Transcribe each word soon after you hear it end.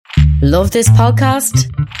Love this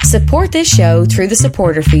podcast? Support this show through the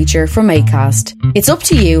supporter feature from Acast. It's up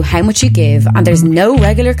to you how much you give, and there's no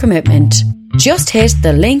regular commitment. Just hit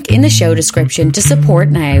the link in the show description to support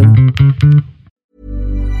now.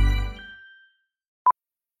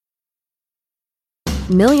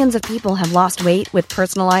 Millions of people have lost weight with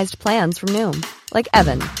personalized plans from Noom. Like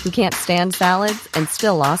Evan, who can't stand salads and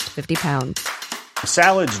still lost 50 pounds.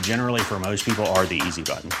 Salads generally for most people are the easy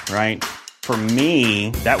button, right? For me,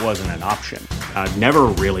 that wasn't an option. I never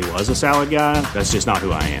really was a salad guy. That's just not who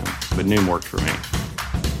I am. But Noom worked for me.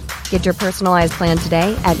 Get your personalized plan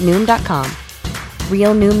today at Noom.com.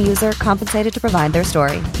 Real Noom user compensated to provide their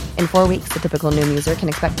story. In 4 weeks, the typical Noom user can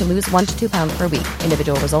expect to lose 1 to 2 pounds per week.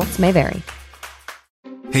 Individual results may vary.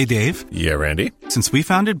 Hey, Dave. Yeah, Randy. Since we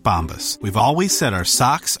founded Bombas, we've always said our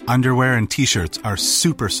socks, underwear, and T-shirts are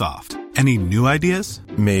super soft. Any new ideas?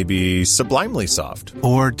 Maybe sublimely soft.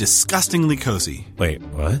 Or disgustingly cozy. Wait,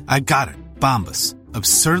 what? I got it. Bombas.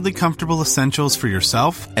 Absurdly comfortable essentials for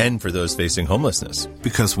yourself and for those facing homelessness.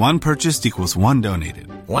 Because one purchased equals one donated.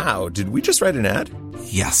 Wow, did we just write an ad?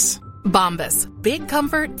 Yes. Bombas. Big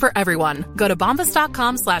comfort for everyone. Go to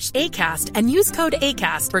bombas.com/ACAST and use code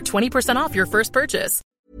ACAST for 20% off your first purchase.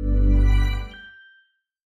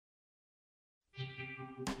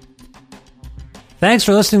 Thanks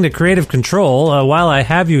for listening to Creative Control. While I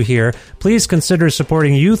have you here, please consider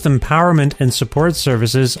supporting Youth Empowerment and Support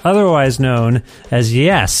Services, otherwise known as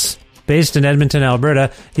YES. Based in Edmonton,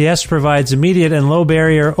 Alberta, YES provides immediate and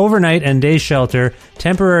low-barrier overnight and day shelter,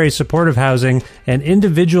 temporary supportive housing, and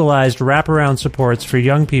individualized wraparound supports for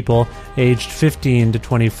young people aged 15 to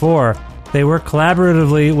 24. They work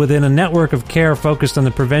collaboratively within a network of care focused on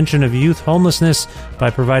the prevention of youth homelessness by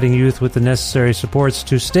providing youth with the necessary supports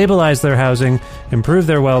to stabilize their housing, improve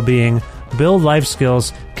their well-being, build life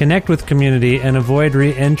skills, connect with community, and avoid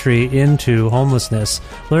re-entry into homelessness.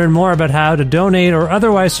 Learn more about how to donate or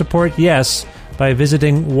otherwise support YES by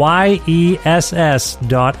visiting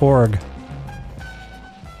yess.org.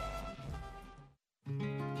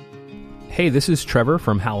 Hey, this is Trevor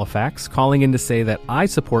from Halifax, calling in to say that I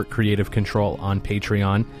support Creative Control on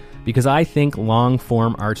Patreon because I think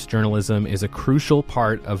long-form arts journalism is a crucial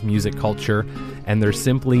part of music culture, and there's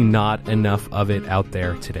simply not enough of it out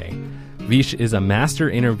there today. Vish is a master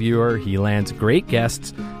interviewer, he lands great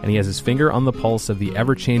guests, and he has his finger on the pulse of the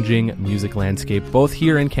ever-changing music landscape, both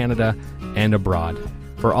here in Canada and abroad.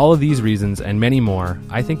 For all of these reasons and many more,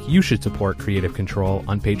 I think you should support Creative Control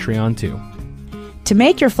on Patreon too. To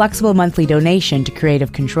make your flexible monthly donation to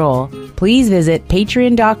Creative Control, please visit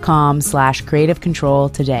patreon.com/Creative Control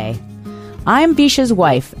today. I'm Visha's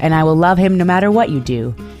wife, and I will love him no matter what you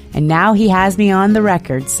do. And now he has me on the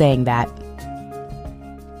record saying that.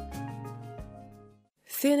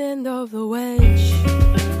 Thin end of the wedge,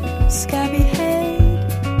 scabby head,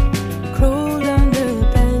 crawled under the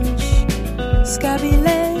bench, scabby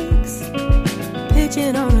legs,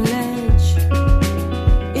 pigeon on a ledge.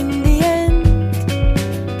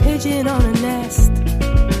 On a nest,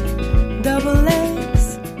 double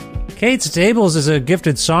legs. Kate Stables is a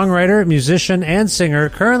gifted songwriter, musician, and singer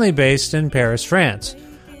currently based in Paris, France.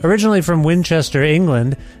 Originally from Winchester,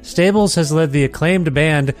 England, Stables has led the acclaimed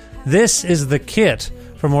band This Is the Kit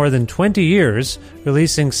for more than 20 years,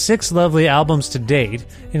 releasing 6 lovely albums to date,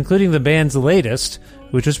 including the band's latest,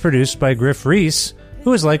 which was produced by Griff Rhys,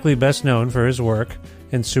 who is likely best known for his work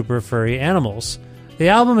in Super Furry Animals. The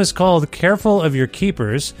album is called Careful of Your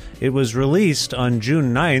Keepers. It was released on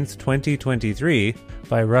June 9th, 2023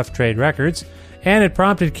 by Rough Trade Records, and it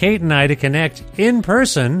prompted Kate and I to connect in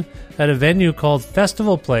person at a venue called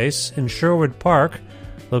Festival Place in Sherwood Park,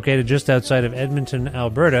 located just outside of Edmonton,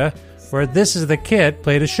 Alberta, where This Is the Kit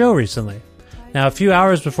played a show recently. Now, a few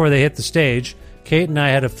hours before they hit the stage, Kate and I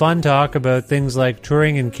had a fun talk about things like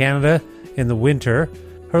touring in Canada in the winter,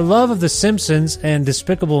 her love of The Simpsons and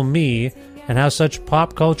Despicable Me, and how such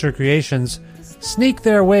pop culture creations sneak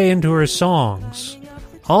their way into her songs.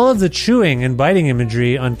 All of the chewing and biting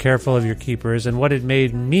imagery on Careful of Your Keepers and what it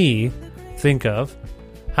made me think of.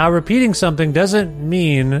 How repeating something doesn't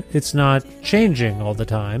mean it's not changing all the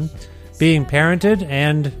time. Being parented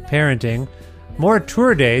and parenting. More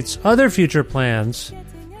tour dates, other future plans,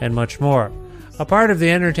 and much more. A part of the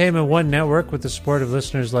Entertainment One network with the support of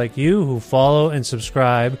listeners like you who follow and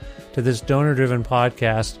subscribe to this donor-driven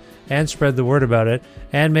podcast and spread the word about it,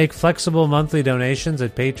 and make flexible monthly donations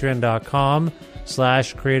at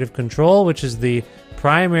patreon.com/Creative Control, which is the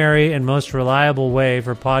primary and most reliable way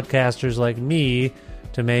for podcasters like me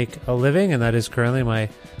to make a living, and that is currently my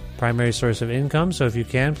primary source of income. So if you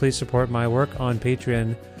can, please support my work on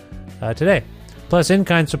Patreon today. Plus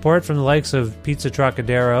in-kind support from the likes of Pizza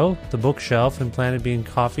Trocadero, The Bookshelf, and Planet Bean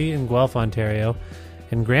Coffee in Guelph, Ontario,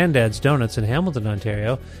 and Granddad's Donuts in Hamilton,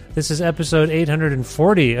 Ontario. This is episode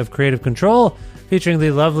 840 of Creative Control, featuring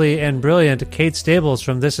the lovely and brilliant Kate Stables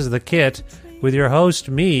from This Is the Kit, with your host,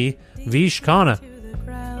 me, Vish Khanna.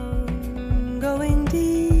 Going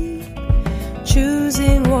deep,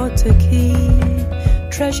 choosing what to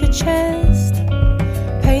keep, treasure chest,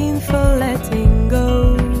 painful letting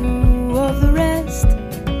go of the rest,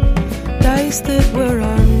 dice that were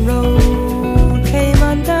unrolled came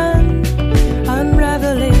undone,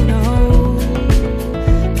 unraveling the whole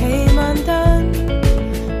came undone,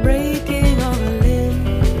 breaking of a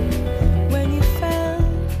limb when you fell,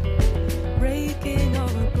 breaking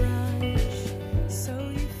of a branch, so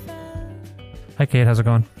you fell. Hi, Kate. How's it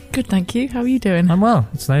going? Good, thank you. How are you doing? I'm well.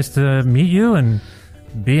 It's nice to meet you and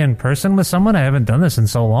be in person with someone. I haven't done this in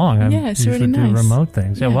so long. Yeah, it's usually really nice. do remote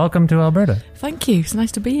things. Yeah, welcome to Alberta. Thank you. It's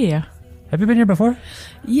nice to be here. Have you been here before?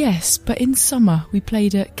 Yes, but in summer we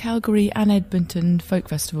played at Calgary and Edmonton folk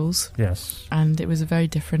festivals. Yes. And it was a very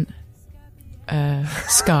different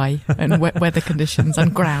sky and weather conditions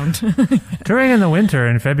and ground. Touring in the winter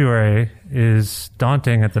in February is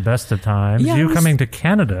daunting at the best of times. Yeah, you coming to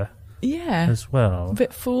Canada as well. A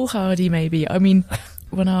bit foolhardy maybe. I mean,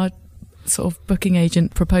 when our sort of booking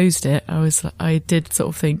agent proposed it, I did sort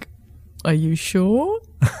of think, are you sure?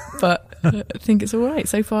 But I think it's all right.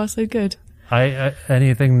 So far, so good.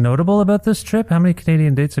 Anything notable about this trip? How many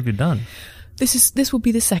Canadian dates have you done? This will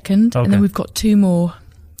be the second, okay. And then we've got 2 more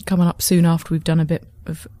coming up soon after we've done a bit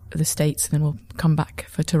of the States, and then we'll come back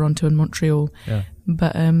for Toronto and Montreal. Yeah.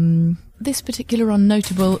 But this particular one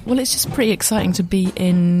notable, well, it's just pretty exciting to be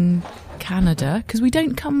in Canada because we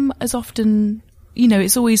don't come as often. You know,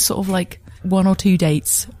 it's always sort of like 1 or 2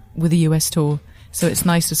 dates with a US tour. So it's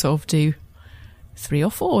nice to sort of do 3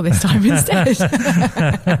 or 4 this time instead.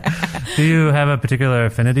 Do you have a particular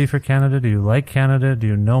affinity for Canada? Do you like Canada? Do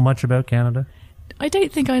you know much about Canada? I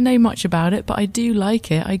don't think I know much about it, but I do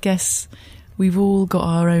like it. I guess we've all got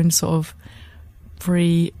our own sort of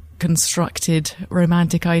pre-constructed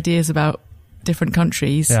romantic ideas about different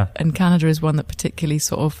countries. Yeah. And Canada is one that particularly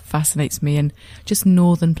sort of fascinates me, and just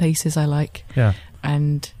northern places I like. Yeah.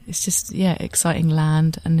 And it's just, exciting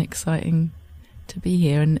land and exciting to be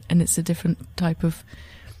here. And it's a different type of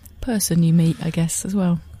person you meet, I guess, as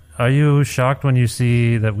well. Are you shocked when you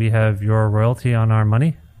see that we have your royalty on our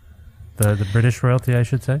money? The British royalty, I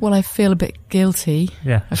should say? Well, I feel a bit guilty.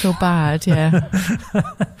 Yeah. I feel bad, yeah.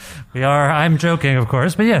 We are, I'm joking, of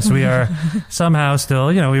course, but yes, we are somehow still,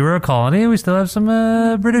 we were a colony, we still have some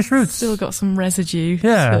British roots. Still got some residue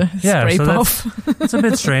to scrape so off. It's a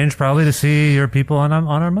bit strange probably to see your people on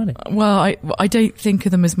our money. Well, I don't think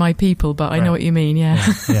of them as my people, but I know what you mean, yeah.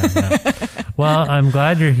 Well, I'm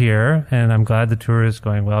glad you're here, and I'm glad the tour is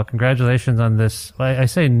going well. Congratulations on this. I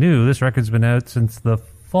say new, this record's been out since the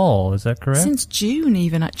fall, is that correct? Since June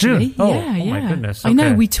even, actually. June? Oh, yeah. My goodness. Okay. I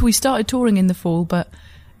know, we started touring in the fall, but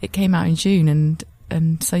it came out in June,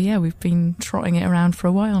 and so we've been trotting it around for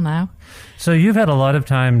a while now. So you've had a lot of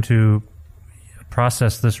time to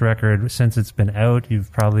process this record since it's been out. You've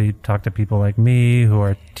probably talked to people like me who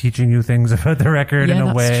are teaching you things about the record in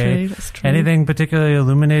a way. That's true. Anything particularly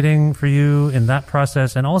illuminating for you in that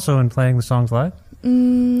process and also in playing the songs live?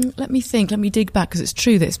 Let me think. Let me dig back, because it's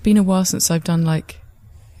true that it's been a while since I've done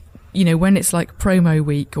when it's like promo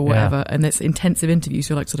week or whatever, and it's intensive interviews,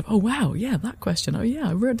 you're like sort of, oh wow, yeah, that question, oh yeah,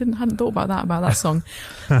 I really hadn't thought about that song.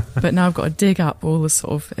 But now I've got to dig up all the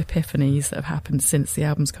sort of epiphanies that have happened since the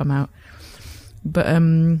album's come out. But I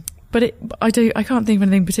can't think of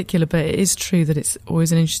anything particular, but it is true that it's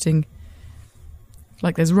always an interesting,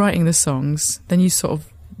 like there's writing the songs, then you sort of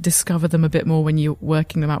discover them a bit more when you're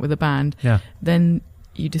working them out with a band. Yeah. Then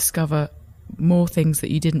you discover more things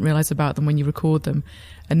that you didn't realize about them when you record them,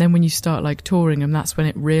 and then when you start like touring them, that's when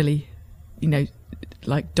it really,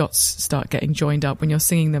 like dots start getting joined up when you're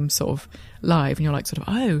singing them sort of live, and you're like sort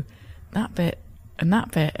of, oh, that bit and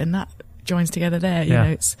that joins together there. You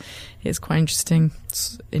know, it's quite interesting.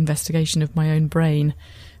 It's investigation of my own brain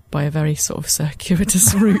by a very sort of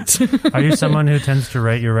circuitous route. Are you someone who tends to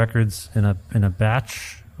write your records in a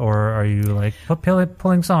batch? Or are you like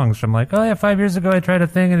pulling songs from like, oh yeah, 5 years ago I tried a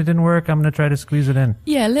thing and it didn't work, I'm going to try to squeeze it in?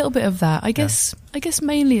 Yeah, a little bit of that. I guess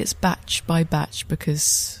mainly it's batch by batch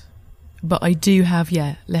but I do have,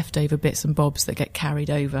 leftover bits and bobs that get carried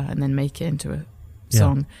over and then make it into a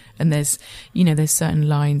song. And there's certain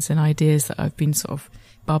lines and ideas that I've been sort of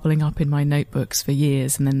bubbling up in my notebooks for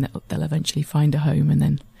years, and then they'll eventually find a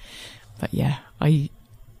home. But yeah, I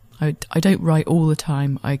don't write all the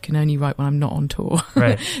time. I can only write when I'm not on tour.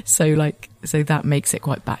 Right. So that makes it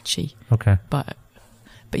quite batchy. Okay. But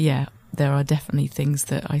But yeah, there are definitely things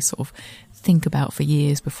that I sort of think about for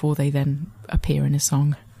years before they then appear in a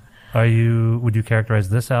song. Would you characterize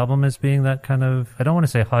this album as being that kind of, I don't want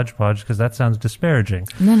to say hodgepodge because that sounds disparaging.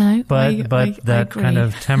 No. But that agree. kind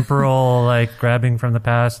of temporal, like grabbing from the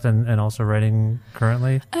past and also writing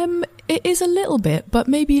currently? It is a little bit, but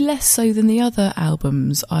maybe less so than the other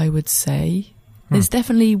albums, I would say. There's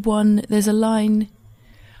definitely there's a line,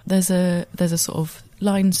 there's a sort of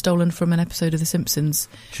line stolen from an episode of The Simpsons.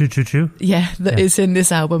 Choo choo choo? Yeah, that is in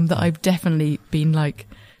this album that I've definitely been like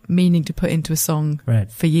meaning to put into a song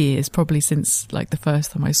for years, probably since like the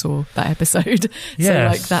first time I saw that episode. Yes.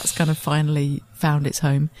 So like that's kind of finally found its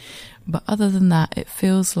home. But other than that, it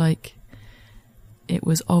feels like it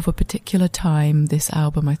was of a particular time, this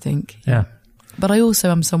album, I think. Yeah. But I also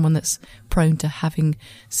am someone that's prone to having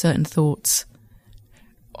certain thoughts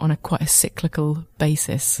on quite a cyclical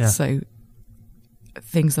basis. Yeah. So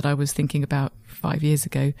things that I was thinking about 5 years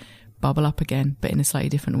ago bubble up again, but in a slightly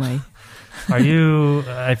different way.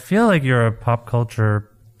 I feel like you're a pop culture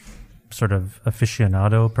sort of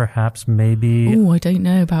aficionado, perhaps, maybe. Oh, I don't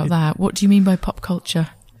know about that. What do you mean by pop culture?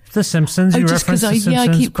 The Simpsons, you just referenced The Simpsons.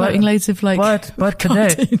 I keep quoting loads of like... But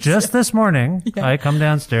today, just this morning, I come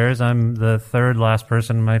downstairs. I'm the third last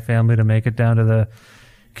person in my family to make it down to the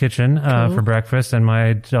kitchen for breakfast, and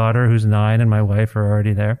my daughter, who's 9, and my wife are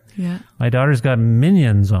already there. Yeah. My daughter's got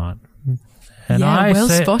Minions on. And well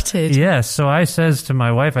spotted. Yes, so I says to my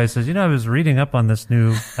wife, I was reading up on this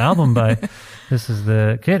new album by, this is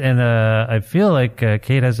the Kit, and I feel like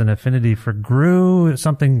Kate has an affinity for Gru,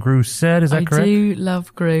 something Gru said, is that correct? I do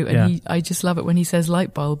love Gru, and I just love it when he says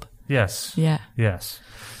light bulb. Yes. Yeah. Yes.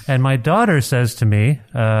 And my daughter says to me,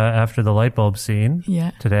 after the light bulb scene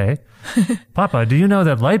today, Papa, do you know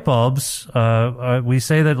that light bulbs, we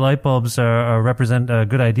say that light bulbs represent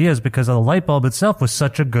good ideas because the light bulb itself was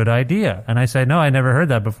such a good idea. And I say, no, I never heard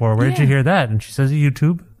that before. Where did you hear that? And she says,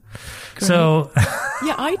 YouTube. Great. So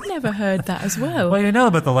yeah, I'd never heard that as well. Well, you know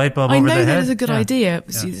about the light bulb over the head. I know that it's a good idea.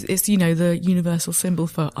 It's, the universal symbol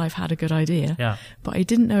for I've had a good idea. Yeah. But I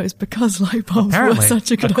didn't know it was because light bulbs were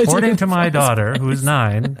such a good idea. According to my daughter, who is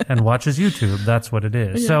 9 and watches YouTube, that's what it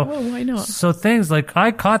is. Yeah, so, well, why not? So things like,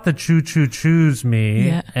 I caught the choo choo choose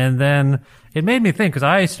me, and then it made me think, because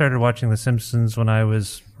I started watching The Simpsons when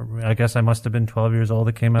I guess I must have been 12 years old.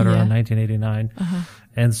 It came out around 1989.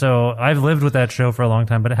 And so I've lived with that show for a long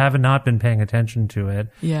time, but I have not been paying attention to it.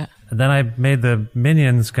 Yeah. And then I made the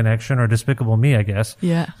Minions connection, or Despicable Me, I guess.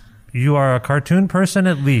 Yeah. You are a cartoon person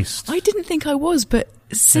at least. I didn't think I was, but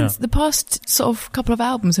since the past sort of couple of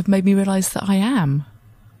albums have made me realise that I am.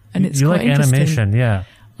 And it's quite interesting. Animation, yeah.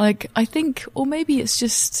 Like, I think, or maybe it's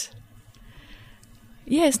just...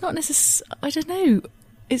 Yeah, it's not necessarily... I don't know.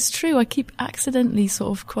 It's true, I keep accidentally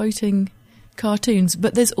sort of quoting cartoons,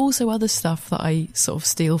 but there's also other stuff that I sort of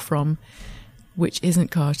steal from, which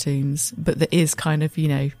isn't cartoons, but that is kind of,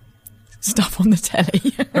 stuff on the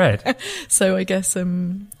telly. Right. So I guess,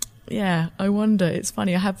 I wonder. It's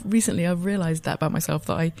funny. I've realised that about myself,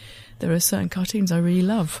 that there are certain cartoons I really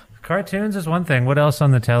love. Cartoons is one thing. What else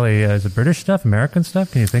on the telly? Is it British stuff, American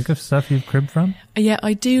stuff? Can you think of stuff you've cribbed from? Yeah,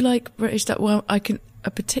 I do like British stuff. Well, a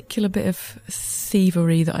particular bit of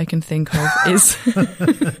thievery that I can think of is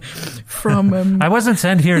from... I wasn't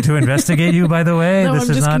sent here to investigate you, by the way. No,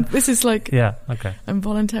 This is like... Yeah, okay. I'm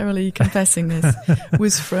voluntarily confessing this.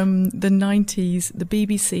 Was from the 90s, the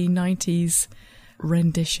BBC 90s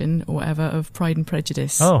rendition or whatever of Pride and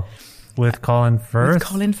Prejudice. Oh, with Colin Firth? With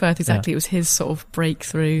Colin Firth, exactly. Yeah. It was his sort of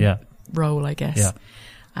breakthrough role, I guess. Yeah.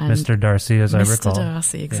 And Mr. Darcy, as I recall. Mr.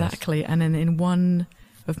 Darcy, exactly. Yes. And then in one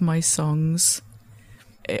of my songs...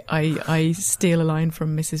 I steal a line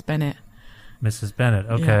from Mrs. Bennet. Mrs. Bennet,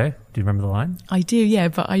 okay. Yeah. Do you remember the line? I do, yeah,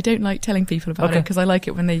 but I don't like telling people about it because I like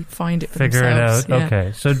it when they find it for themselves. Figure it out,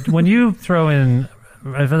 okay. So when you throw in,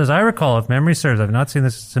 as I recall, if memory serves, I've not seen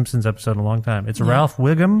this Simpsons episode in a long time. It's Ralph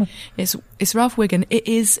Wiggum? It's Ralph Wiggum. It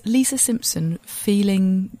is Lisa Simpson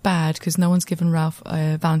feeling bad because no one's given Ralph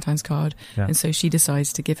a Valentine's card, and so she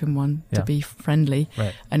decides to give him one to be friendly.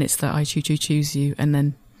 Right. And it's that I choose you, and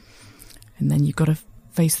then you've got to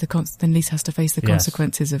face then Lisa has to face the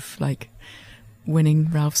consequences of like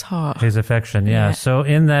winning Ralph's heart, his affection. Yeah. So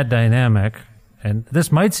in that dynamic, and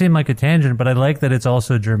this might seem like a tangent, but I like that it's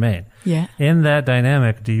also germane. Yeah. In that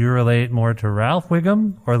dynamic, do you relate more to Ralph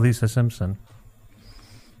Wiggum or Lisa Simpson?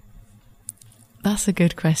 That's a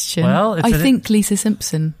good question. Well, I think Lisa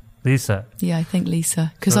Simpson. Lisa. Yeah, I think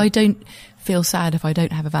Lisa, because I don't feel sad if I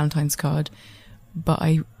don't have a Valentine's card. But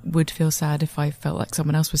I would feel sad if I felt like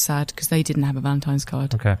someone else was sad because they didn't have a Valentine's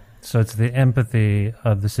card. Okay. So it's the empathy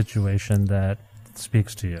of the situation that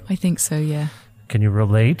speaks to you. I think so, yeah. Can you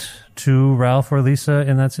relate to Ralph or Lisa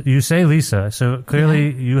in that? You say Lisa, so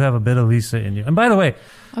clearly you have a bit of Lisa in you. And by the way,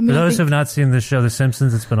 for those who have not seen this show, The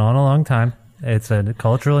Simpsons, it's been on a long time. It's a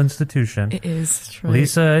cultural institution. It is true.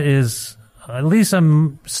 Lisa is...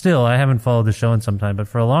 still, I haven't followed the show in some time, but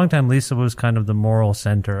for a long time, Lisa was kind of the moral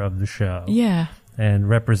center of the show. Yeah. And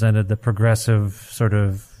represented the progressive sort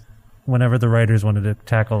of... Whenever the writers wanted to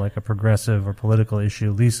tackle like a progressive or political issue,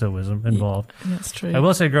 Lisa was involved. That's true. I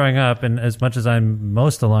will say growing up, and as much as I'm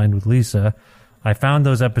most aligned with Lisa, I found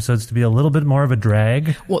those episodes to be a little bit more of a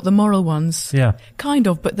drag. What, the moral ones? Yeah. Kind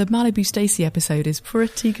of, but the Malibu Stacy episode is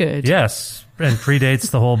pretty good. Yes, and predates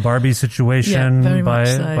the whole Barbie situation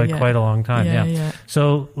by quite a long time. Yeah.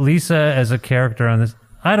 So Lisa as a character on this,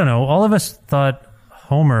 I don't know, all of us thought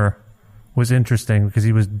Homer was interesting because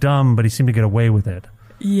he was dumb, but he seemed to get away with it.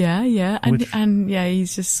 Yeah. And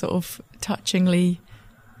he's just sort of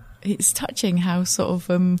it's touching how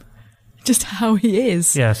sort of, just how he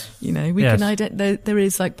is. Yes. You know, we can there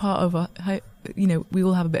is like part of we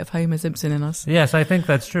all have a bit of Homer Simpson in us. Yes, I think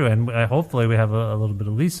that's true. And hopefully we have a little bit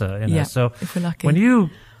of Lisa in us. So if we're lucky. When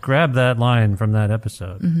you grab that line from that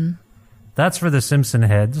episode, that's for the Simpson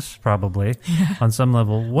heads, probably, on some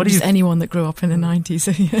level. What do you... anyone that grew up in the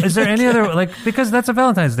 90s. Is there any other... because that's a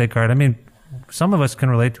Valentine's Day card. I mean, some of us can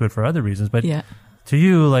relate to it for other reasons, but to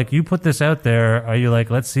you, you put this out there, are you like,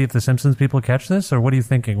 let's see if the Simpsons people catch this, or what are you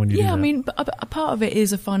thinking when you do that? I mean, a part of it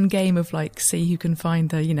is a fun game of see who can find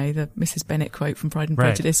the Mrs. Bennet quote from Pride and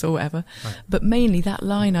Prejudice or whatever. Right. But mainly that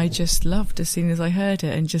line I just loved as soon as I heard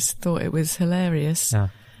it and just thought it was hilarious. Yeah.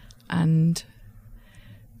 And,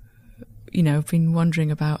 I've been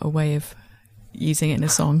wondering about a way of using it in a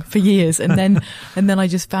song for years. And then I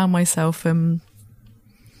just found myself, and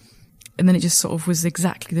then it just sort of was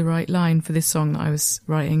exactly the right line for this song that I was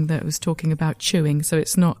writing that was talking about chewing. So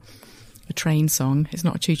it's not a train song. It's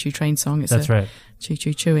not a choo-choo train song. It's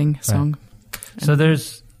choo-choo chewing song. So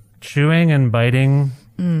there's chewing and biting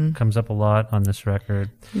comes up a lot on this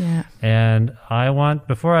record. Yeah. And I want,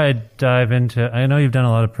 before I dive into, I know you've done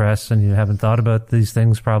a lot of press and you haven't thought about these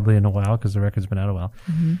things probably in a while because the record's been out a while.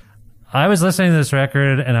 Mm-hmm. I was listening to this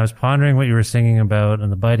record and I was pondering what you were singing about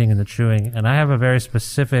and the biting and the chewing. And I have a very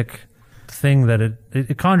specific thing that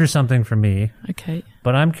it conjures something for me. Okay.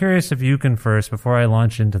 But I'm curious if you can first, before I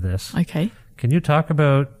launch into this. Okay. Can you talk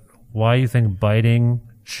about why you think biting,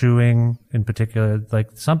 chewing in particular,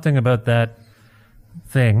 something about that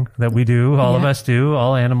thing that we do, all of us do,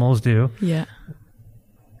 all animals do. Yeah.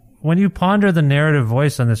 When you ponder the narrative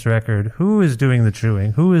voice on this record, who is doing the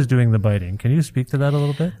chewing? Who is doing the biting? Can you speak to that a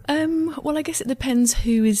little bit? Well, I guess it depends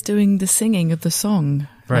who is doing the singing of the song,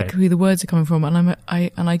 right. Who the words are coming from, and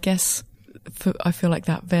I guess I feel like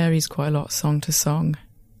that varies quite a lot, song to song.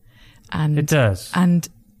 And it does. And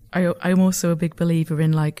I'm also a big believer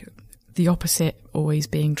in the opposite always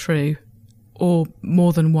being true, or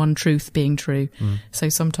more than one truth being true. So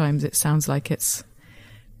sometimes it sounds like it's,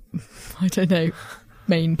 I don't know,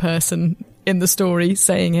 main person in the story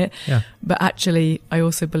saying it. Yeah. But actually, I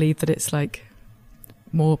also believe that it's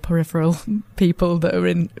more peripheral people that are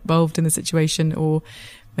involved in the situation, or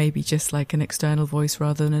maybe just an external voice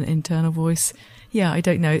rather than an internal voice. Yeah, I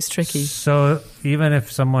don't know. It's tricky. So even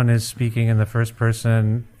if someone is speaking in the first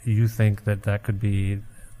person, you think that could be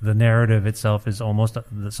the narrative itself is almost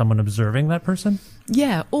someone observing that person?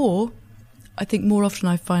 Yeah, or I think more often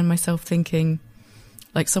I find myself thinking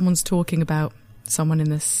someone's talking about someone in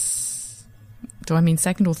this. Do I mean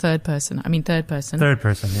second or third person? I mean third person. Third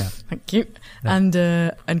person, yeah. Thank you.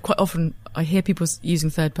 Yeah. And quite often I hear people using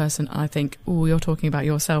third person and I think, oh, you're talking about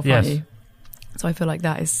yourself, aren't you? So I feel like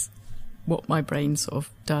that is what my brain sort of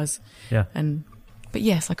does. Yeah. But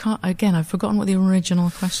yes, I can't. Again, I've forgotten what the original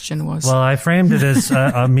question was. Well, I framed it as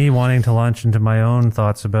me wanting to launch into my own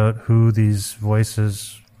thoughts about who these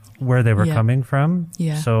voices, where they were coming from.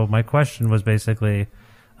 Yeah. So my question was basically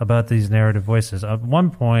about these narrative voices. At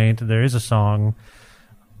one point, there is a song,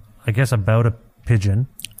 I guess, about a pigeon.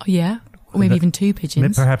 Oh, yeah. Or maybe even two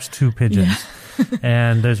pigeons. Perhaps two pigeons. Yeah.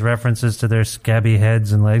 And there's references to their scabby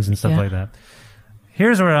heads and legs and stuff like that.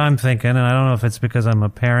 Here's where I'm thinking, and I don't know if it's because I'm a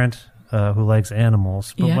parent who likes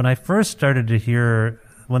animals, but when I first started to hear,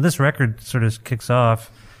 when this record sort of kicks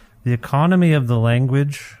off, the economy of the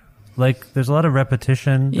language, there's a lot of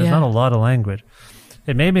repetition, there's not a lot of language.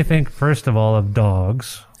 It made me think, first of all, of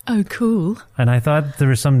dogs. Oh, cool. And I thought there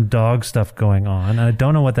was some dog stuff going on, and I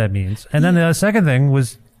don't know what that means. And then the second thing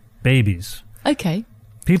was babies. Okay.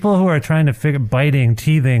 People who are trying to figure, biting,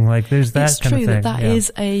 teething, there's that kind of thing.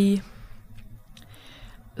 It's true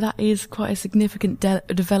that is quite a significant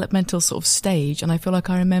developmental sort of stage, and I feel like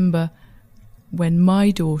I remember when my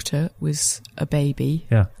daughter was a baby,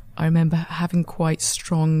 I remember having quite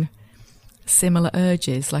strong similar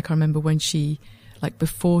urges. Like I remember when she, like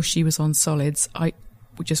before she was on solids, I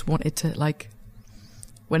just wanted to, like,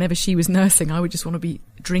 whenever she was nursing, I would just want to be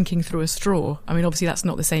drinking through a straw. I mean, obviously that's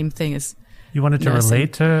not the same thing as You wanted to nursing.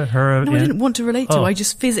 relate to her? No, I didn't want to relate to. Oh. I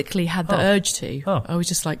just physically had the urge to. Oh. I was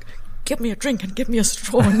just like, give me a drink and give me a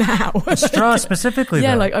straw now. A straw specifically,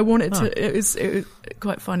 Yeah, though? like I wanted to. It was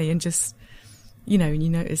quite funny, and just, you know, and you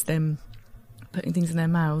notice them putting things in their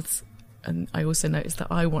mouths, and I also noticed that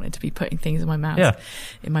I wanted to be putting things in my mouth. Yeah.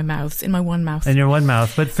 In my mouth, in my one mouth. In your one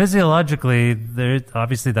mouth. But physiologically,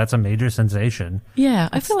 obviously that's a major sensation. Yeah,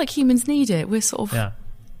 I feel like humans need it. We're sort of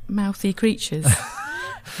mouthy creatures.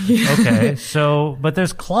 Okay, so, but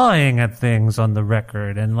there's clawing at things on the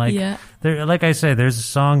record, and like, Yeah. there, like I say, there's a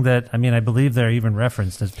song that, I mean, I believe they're even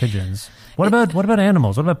referenced as pigeons. What about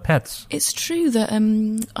animals? What about pets? It's true that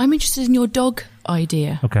I'm interested in your dog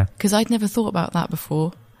idea. Okay. Because I'd never thought about that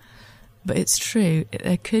before. But it's true.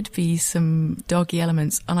 There could be some doggy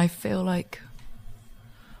elements. And I feel like,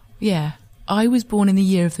 yeah, I was born in the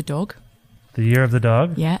year of the dog. The year of the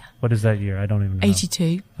dog? Yeah. What is that year? I don't even know.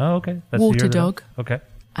 82. Oh, okay. That's Water the year of the dog. Okay.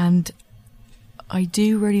 And I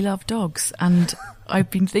do really love dogs. And I've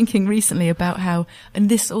been thinking recently about how, and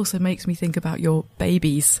this also makes me think about your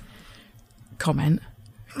babies comment.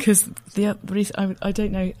 Because the reason, I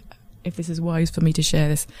don't know if this is wise for me to share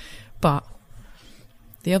this, but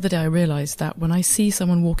the other day I realised that when I see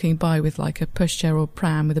someone walking by with like a pushchair or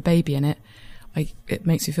pram with a baby in it, it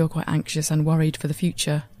makes me feel quite anxious and worried for the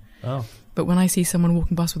future. Oh. But when I see someone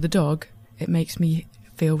walking past with a dog, it makes me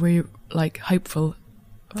feel really like hopeful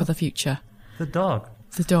for the future. The dog.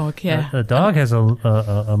 The dog, yeah. The dog has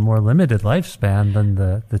a more limited lifespan than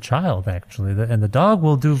the child, actually. And the dog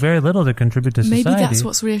will do very little to contribute to society. Maybe that's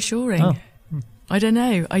what's reassuring. Oh. I don't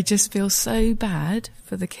know. I just feel so bad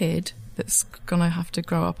for the kid that's going to have to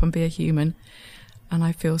grow up and be a human. And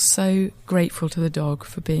I feel so grateful to the dog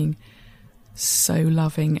for being so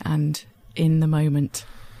loving and in the moment.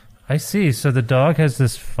 I see. So the dog has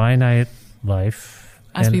this finite life.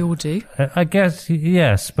 As we all do. I guess,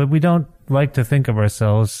 yes, but we don't like to think of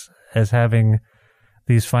ourselves as having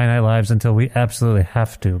these finite lives until we absolutely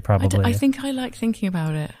have to, probably. I think I like thinking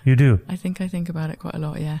about it. You do? I think I think about it quite a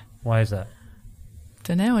lot, yeah. Why is that?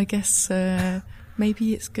 Don't know. I guess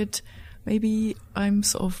maybe it's good. Maybe I'm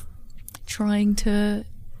sort of trying to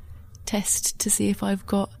test to see if I've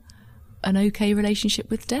got an okay relationship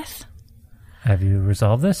with death. Have you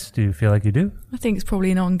resolved this? Do you feel like you do? I think it's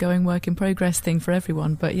probably an ongoing work in progress thing for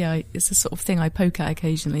everyone. But yeah, it's the sort of thing I poke at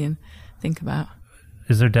occasionally and think about.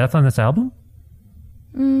 Is there death on this album?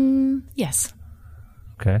 Yes.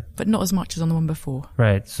 Okay. But not as much as on the one before.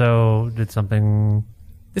 Right. So did something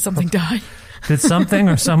die? Did something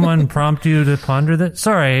or someone prompt you to ponder that?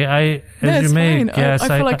 Sorry, as you may guess,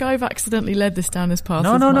 I feel like I've accidentally led this down this path.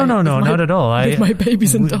 No, not at all. With my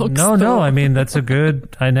babies and dogs. No. I mean, that's a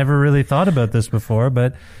good. I never really thought about this before,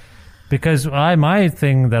 but because my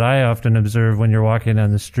thing that I often observe when you're walking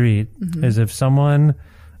down the street is if someone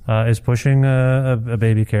is pushing a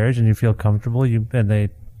baby carriage and you feel comfortable, you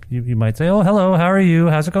might say, "Oh, hello, how are you?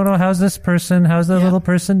 How's it going? Oh, how's this person? How's the little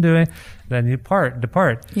person doing?" Then you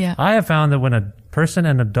depart. Yeah. I have found that when a person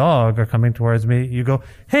and a dog are coming towards me, you go,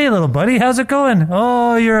 "Hey, little buddy, how's it going?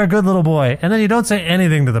 Oh, you're a good little boy." And then you don't say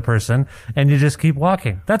anything to the person and you just keep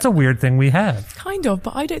walking. That's a weird thing we have. Kind of,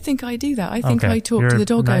 but I don't think I do that. I think Okay, I talk to you're the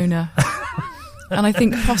dog nice. owner. And I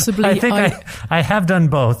think possibly I have done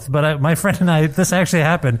both, but my friend and I, this actually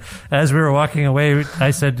happened as we were walking away.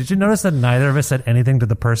 I said, "Did you notice that neither of us said anything to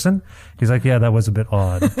the person?" He's like, "Yeah, that was a bit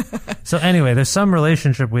odd." So anyway, there's some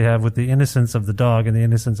relationship we have with the innocence of the dog and the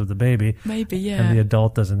innocence of the baby. Maybe, yeah. And the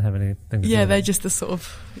adult doesn't have anything to do Yeah, with they're it. just the sort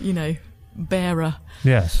of, bearer.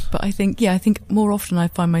 Yes. But I think more often I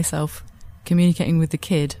find myself communicating with the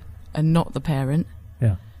kid and not the parent.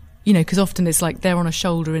 Yeah. Because often it's like they're on a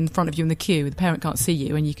shoulder in front of you in the queue. The parent can't see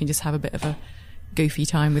you and you can just have a bit of a goofy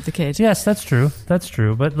time with the kid. Yes, that's true.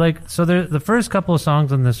 But so the first couple of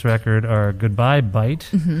songs on this record are Goodbye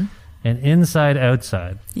Bite and Inside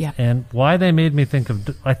Outside. Yeah. And why they made me think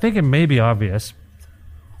of, I think it may be obvious.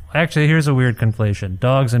 Actually, here's a weird conflation.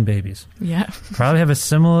 Dogs and babies. Yeah. Probably have a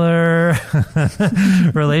similar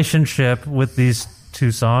relationship with these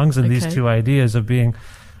two songs and these two ideas of being,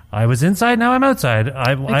 I was inside, now I'm outside.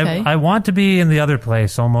 I want to be in the other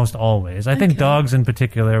place almost always. I think dogs in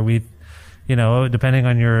particular, depending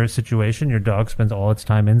on your situation, your dog spends all its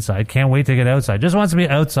time inside. Can't wait to get outside. Just wants to be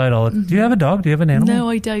outside all the time. Do you have a dog? Do you have an animal? No,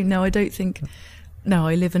 I don't. No, I don't think. No,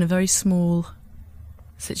 I live in a very small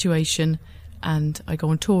situation and I go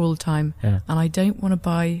on tour all the time. Yeah. And I don't want to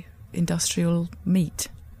buy industrial meat.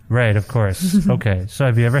 Right, of course. Okay. So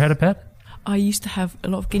have you ever had a pet? I used to have a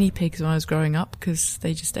lot of guinea pigs when I was growing up because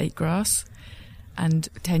they just ate grass. And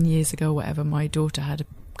 10 years ago, whatever, my daughter had a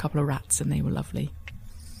couple of rats and they were lovely.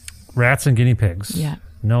 Rats and guinea pigs. Yeah.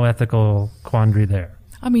 No ethical quandary there.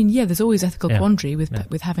 I mean, yeah, there's always ethical quandary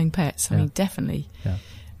with having pets. I mean, Yeah. definitely. Yeah.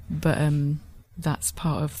 But that's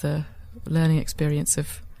part of the learning experience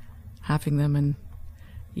of having them, and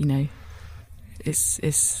you know,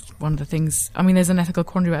 it's one of the things. I mean, there's an ethical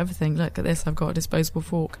quandary about everything. Look at this, I've got a disposable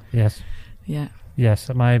fork. Yes. Yeah. Yes.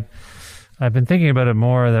 I've been thinking about it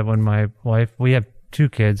more that when my wife, we have 2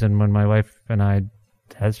 kids, and when my wife and I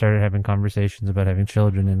had started having conversations about having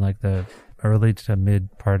children in like the early to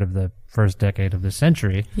mid part of the first decade of the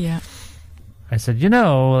century. Yeah. I said, you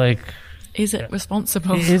know, like, is it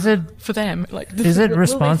responsible? Is it for them? Like, is it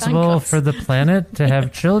responsible for the planet to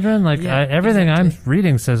have children? Like, everything I'm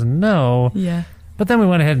reading says no. Yeah. But then we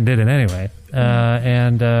went ahead and did it anyway,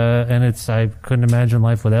 and I couldn't imagine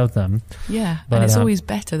life without them. Yeah, but, and it's always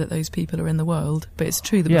better that those people are in the world. But it's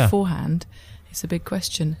true that beforehand, it's a big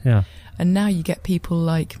question. Yeah. And now you get people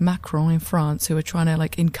like Macron in France who are trying to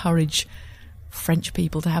like encourage French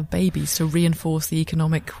people to have babies to reinforce the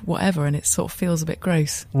economic whatever, and it sort of feels a bit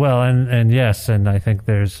gross. Well, and yes, and I think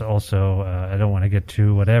there's also, I don't want to get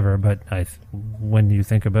too whatever, but when you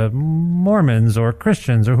think about Mormons or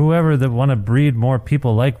Christians or whoever that want to breed more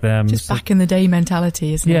people like them. Just back in the day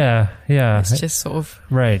mentality, isn't it? Yeah. It's just sort of...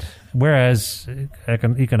 Right. Whereas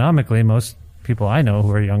economically, most people I know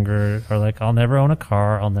who are younger are like, I'll never own a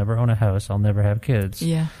car, I'll never own a house, I'll never have kids.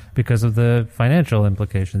 Yeah. Because of the financial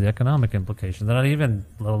implications, the economic implications, not even,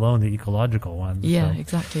 let alone the ecological ones. Yeah, so.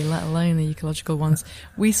 Exactly, let alone the ecological ones.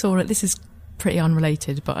 We saw it, this is pretty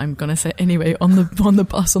unrelated, but I'm going to say anyway, on the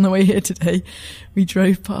bus on the way here today, we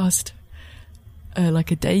drove past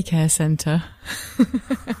like a daycare centre.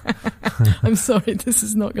 I'm sorry, this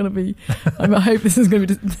is not going to be... I hope this is going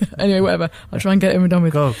to be... Anyway, whatever. I'll try and get it over and done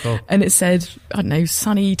with. Go. And it said, I don't know,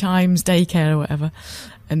 Sunny Times Daycare or whatever.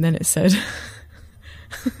 And then it said...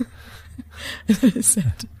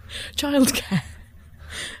 childcare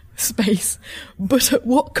space, but at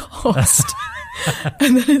what cost?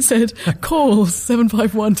 And then it said, call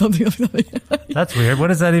 751 something. That's weird.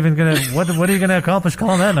 What is that even going to... What are you going to accomplish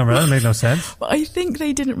calling that number? That doesn't make no sense. Well, I think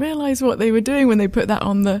they didn't realise what they were doing when they put that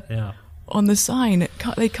on the sign.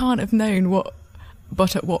 They can't have known what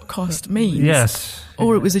 "but at what cost" means. Yes.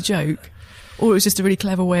 Or it was a joke. Or it was just a really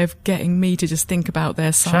clever way of getting me to just think about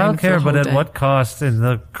their sign. Childcare, but at what cost in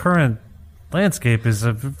the current landscape is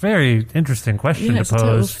a very interesting question to pose. It's a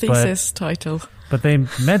total thesis title. But they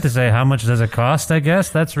meant to say, how much does it cost, I guess?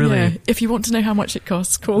 That's really... Yeah, if you want to know how much it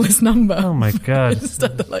costs, call this number. Oh, my God.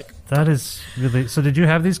 That is really... So did you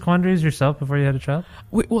have these quandaries yourself before you had a child?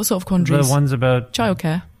 What sort of quandaries? The ones about...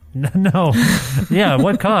 Childcare. No. Yeah,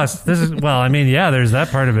 what cost? This is... Well, I mean, yeah, there's that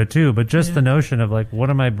part of it, too. But just the notion of, like, what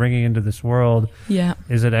am I bringing into this world? Yeah.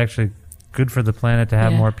 Is it actually good for the planet to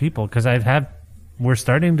have more people? Because we're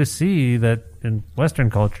starting to see that in Western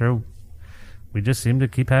culture... We just seem to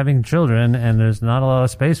keep having children, and there's not a lot of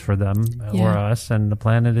space for them or us, and the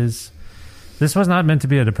planet is... This was not meant to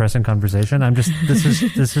be a depressing conversation. This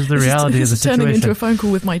is the reality of the situation. Turning into a phone call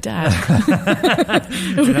with my dad.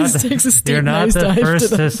 You're not the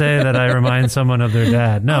first to say that I remind someone of their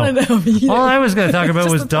dad. No. All I was going to talk about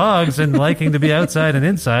was dogs and liking to be outside and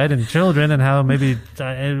inside, and children, and how maybe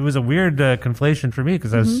it was a weird conflation for me,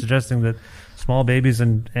 because I was suggesting that small babies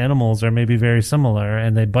and animals are maybe very similar,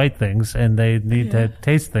 and they bite things, and they need to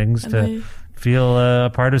taste things to feel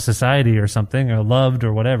a part of society or something, or loved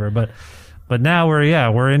or whatever. But now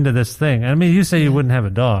we're into this thing. I mean, you say you wouldn't have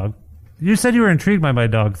a dog. You said you were intrigued by my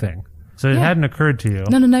dog thing, so it hadn't occurred to you.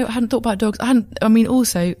 No. I hadn't thought about dogs. I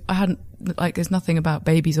hadn't like. There's nothing about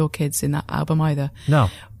babies or kids in that album either. No.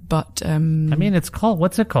 But I mean, it's called.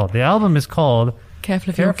 What's it called? The album is called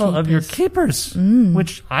 "Careful of Your Keepers,"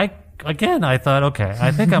 which I thought, okay,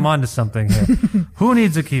 I think I'm onto something here. Who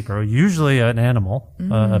needs a keeper? Usually an animal,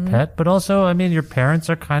 a pet, but also, I mean, your parents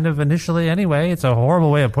are kind of initially anyway. It's a horrible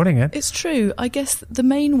way of putting it. It's true. I guess the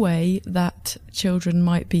main way that children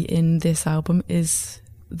might be in this album is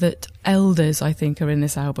that elders, I think, are in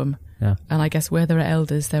this album. Yeah. And I guess where there are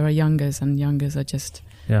elders, there are youngers, and youngers are just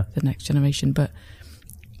the next generation. But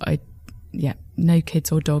no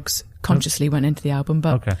kids or dogs consciously went into the album,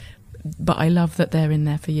 but... Okay. But I love that they're in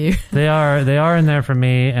there for you. They are in there for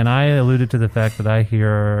me, and I alluded to the fact that I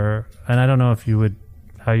hear, and I don't know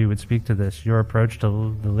how you would speak to this, your approach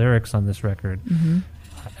to the lyrics on this record. Mm-hmm.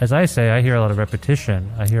 As I say, I hear a lot of repetition.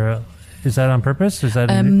 Is that on purpose? Is that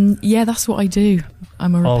yeah, that's what I do.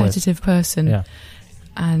 I'm a repetitive person. Yeah.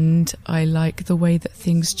 And I like the way that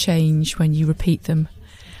things change when you repeat them.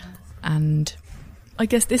 And I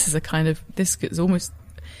guess this is almost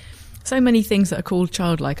so many things that are called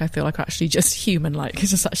childlike, I feel like are actually just human-like. It's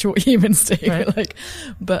just actually what humans do. Right.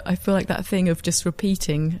 But I feel like that thing of just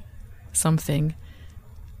repeating something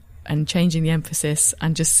and changing the emphasis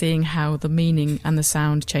and just seeing how the meaning and the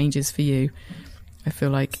sound changes for you, I feel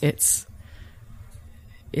like it's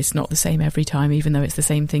not the same every time, even though it's the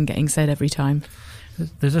same thing getting said every time.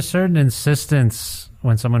 There's a certain insistence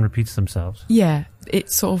when someone repeats themselves. Yeah, it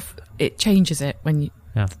changes it when you...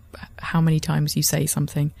 Yeah. How many times you say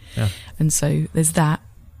something. Yeah. And so there's that.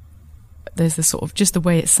 There's the sort of just the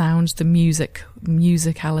way it sounds, the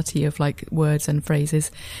musicality of like words and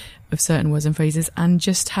phrases, of certain words and phrases, and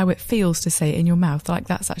just how it feels to say it in your mouth. Like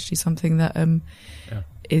that's actually something that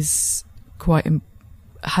is quite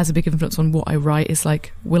has a big influence on what I write. Is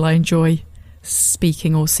like, will I enjoy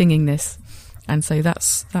speaking or singing this? And so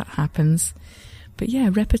that happens. But yeah,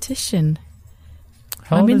 repetition.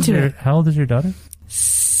 How old is your daughter?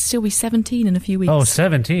 She'll be 17 in a few weeks. Oh,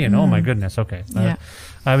 17. Oh, my goodness. Okay. Yeah.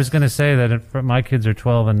 I was going to say that my kids are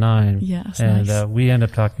 12 and 9. Yeah, that's and nice. We end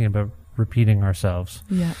up talking about repeating ourselves.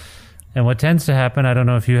 Yeah. And what tends to happen, I don't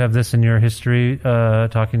know if you have this in your history,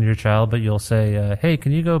 talking to your child, but you'll say, hey,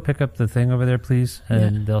 can you go pick up the thing over there, please?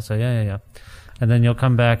 And they'll say, yeah. And then you'll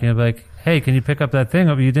come back and you'll be like, hey, can you pick up that thing?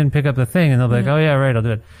 You didn't pick up the thing. And they'll be like, oh, yeah, right, I'll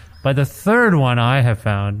do it. By the third one, I have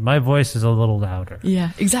found my voice is a little louder.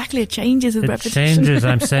 Yeah, exactly. It changes with repetition. It changes.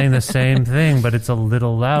 I'm saying the same thing, but it's a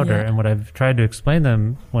little louder. Yeah. And what I've tried to explain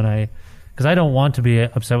them because I don't want to be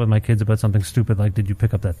upset with my kids about something stupid like, did you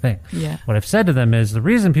pick up that thing? Yeah. What I've said to them is the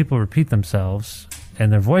reason people repeat themselves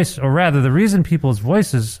and their voice, or rather the reason people's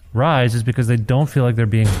voices rise is because they don't feel like they're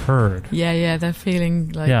being heard. Yeah. They're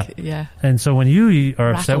feeling like, yeah. And so when you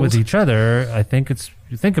are upset rattled with each other, I think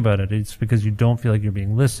you think about it, it's because you don't feel like you're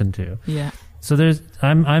being listened to. Yeah. So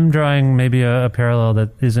I'm drawing maybe a parallel that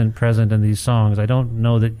isn't present in these songs. I don't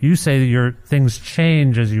know that you say that your things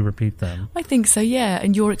change as you repeat them. I think so, yeah.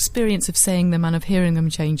 And your experience of saying them and of hearing them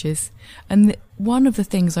changes. And one of the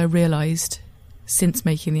things I realised since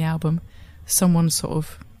making the album, someone sort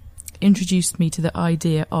of introduced me to the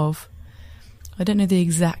idea of, I don't know the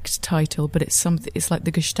exact title, but it's like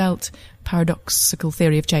the Gestalt paradoxical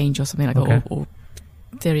theory of change or something like that, or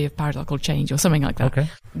theory of paradoxical change or something like that. Okay.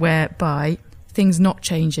 Whereby things not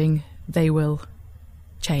changing, they will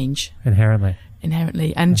change. Inherently.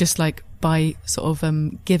 And just like by sort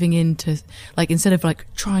of giving in to, like, instead of like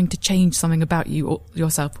trying to change something about you or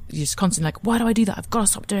yourself, you're just constantly like, why do I do that? I've got to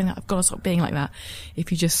stop doing that. I've got to stop being like that.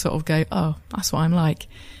 If you just sort of go, oh, that's what I'm like,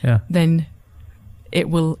 then it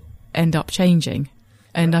will end up changing.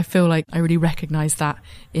 And I feel like I really recognise that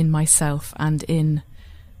in myself and in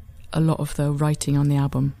a lot of the writing on the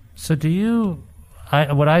album. So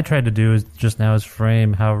what I tried to do is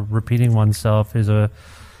frame how repeating oneself is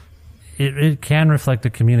it can reflect a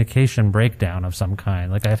communication breakdown of some kind.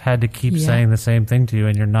 Like I've had to keep saying the same thing to you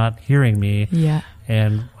and you're not hearing me. Yeah.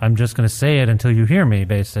 And I'm just going to say it until you hear me,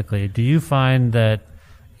 basically. Do you find that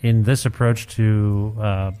in this approach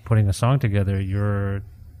to putting a song together, you're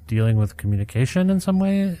dealing with communication in some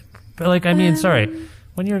way? Like, I mean, sorry.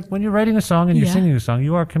 When you're writing a song and you're singing a song,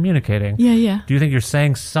 you are communicating. Yeah. Do you think you're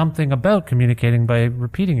saying something about communicating by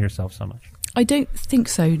repeating yourself so much? I don't think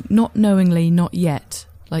so. Not knowingly, not yet.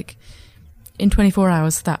 Like, in 24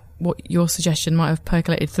 hours, what your suggestion might have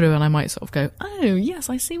percolated through and I might sort of go, oh, yes,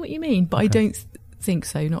 I see what you mean. But I don't think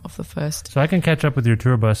so, not off the first. So I can catch up with your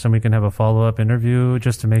tour bus and we can have a follow-up interview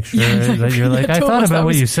just to make sure that you're like, I thought about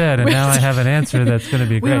what you said and now I have an answer that's going to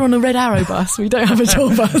be great. We're on the Red Arrow bus. We don't have a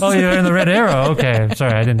tour bus. Oh, you're in the Red Arrow? Okay.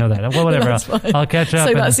 Sorry, I didn't know that. Well, whatever. I'll catch up.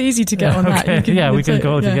 So that's easy to get on that. We can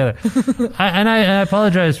go together. I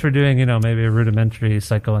apologize for doing, maybe a rudimentary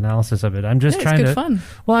psychoanalysis of it. I'm just trying to... fun.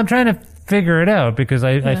 Well, I'm trying to figure it out because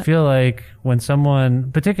I feel like when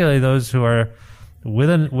someone, particularly those who are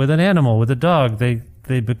with an animal, with a dog, they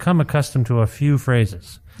become accustomed to a few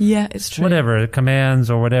phrases. Yeah, it's true. Whatever,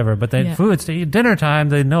 commands or whatever. But foods to eat, dinner time,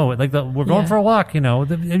 they know it. Like we're going for a walk,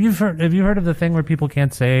 Have you heard of the thing where people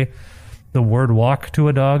can't say the word walk to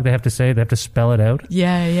a dog? They have to spell it out.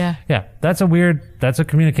 Yeah. Yeah, that's a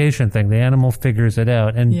communication thing. The animal figures it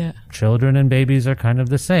out. And children and babies are kind of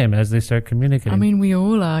the same as they start communicating. I mean, we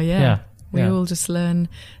all are, yeah. We all just learn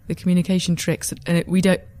the communication tricks and we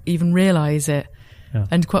don't even realise it. Yeah.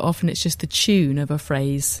 And quite often it's just the tune of a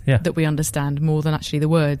phrase that we understand more than actually the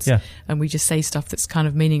words. Yeah. And we just say stuff that's kind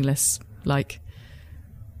of meaningless, like,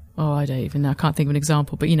 I don't even know, I can't think of an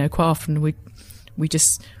example, but quite often we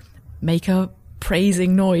just make a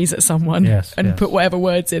praising noise at someone and put whatever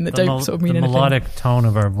words in that don't sort of mean anything. The melodic tone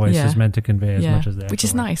of our voice is meant to convey as much as that. Which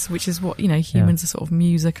is nice, which is what, humans are sort of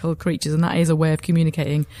musical creatures and that is a way of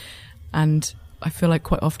communicating. And I feel like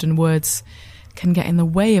quite often words can get in the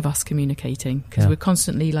way of us communicating because we're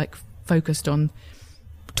constantly like focused on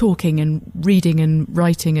talking and reading and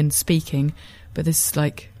writing and speaking. But this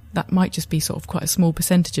like, that might just be sort of quite a small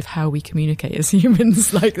percentage of how we communicate as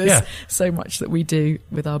humans. Like there's so much that we do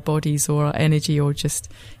with our bodies or our energy or just,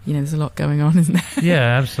 you know, there's a lot going on, isn't there?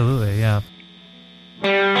 Yeah, absolutely. Yeah.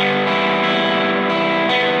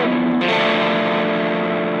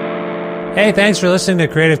 Hey, thanks for listening to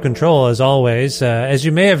Creative Control, as always. As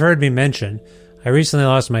you may have heard me mention, I recently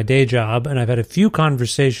lost my day job, and I've had a few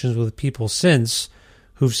conversations with people since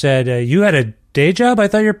who've said, you had a day job? I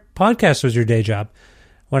thought your podcast was your day job.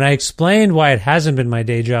 When I explained why it hasn't been my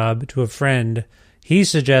day job to a friend, he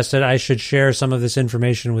suggested I should share some of this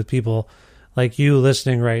information with people like you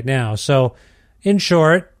listening right now. So, in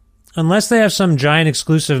short, unless they have some giant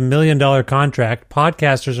exclusive $1 million contract,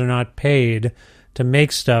 podcasters are not paid to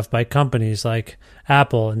make stuff by companies like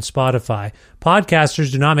Apple and Spotify.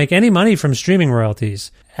 Podcasters do not make any money from streaming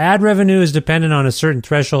royalties. Ad revenue is dependent on a certain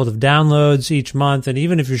threshold of downloads each month, and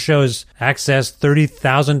even if your show is accessed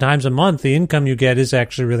 30,000 times a month, the income you get is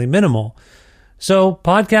actually really minimal. So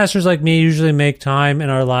podcasters like me usually make time in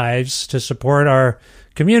our lives to support our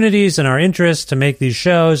communities and our interests to make these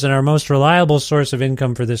shows, and our most reliable source of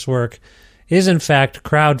income for this work is in fact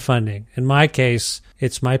crowdfunding. In my case,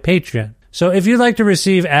 it's my Patreon. So if you'd like to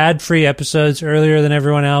receive ad-free episodes earlier than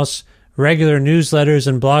everyone else, regular newsletters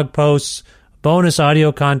and blog posts, bonus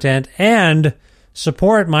audio content, and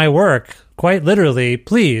support my work, quite literally,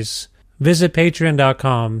 please visit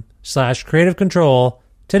patreon.com/creativecontrol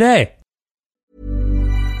today.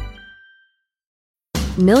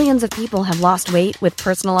 Millions of people have lost weight with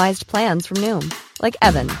personalized plans from Noom. Like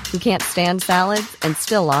Evan, who can't stand salads and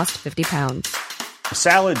still lost 50 pounds.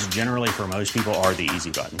 Salads generally for most people are the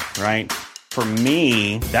easy button, right? For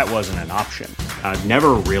me, that wasn't an option. I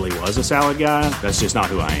never really was a salad guy. That's just not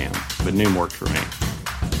who I am. But Noom worked for me.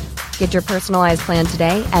 Get your personalized plan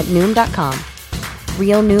today at Noom.com.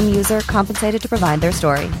 Real Noom user compensated to provide their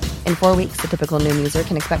story. In 4 weeks, the typical Noom user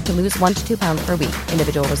can expect to lose 1 to 2 pounds per week.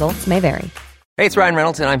 Individual results may vary. Hey, it's Ryan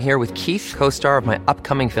Reynolds, and I'm here with Keith, co-star of my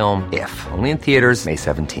upcoming film, If, only in theaters May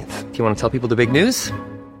 17th. Do you want to tell people the big news?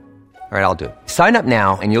 All right, I'll do it. Sign up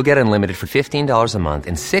now and you'll get unlimited for $15 a month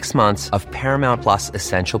and 6 months of Paramount Plus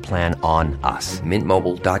Essential Plan on us.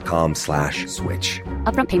 MintMobile.com/switch.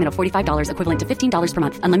 Upfront payment of $45 equivalent to $15 per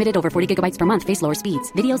month. Unlimited over 40 gigabytes per month. Face lower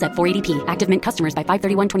speeds. Videos at 480p. Active Mint customers by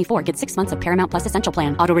 531.24 get 6 months of Paramount Plus Essential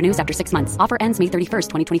Plan. Auto renews after 6 months. Offer ends May 31st,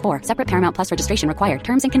 2024. Separate Paramount Plus registration required.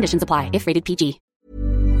 Terms and conditions apply if rated PG.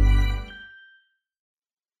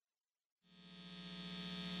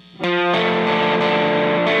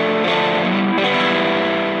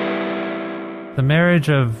 The marriage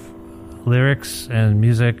of lyrics and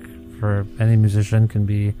music for any musician can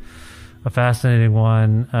be a fascinating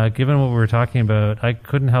one. Given what we were talking about, I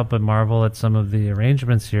couldn't help but marvel at some of the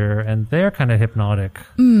arrangements here, and they're kind of hypnotic.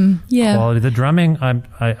 Quality. The drumming, I'm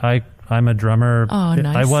a drummer. Oh,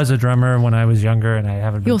 nice. I was a drummer when I was younger, and I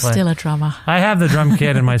haven't been You're playing. still a drummer. I have the drum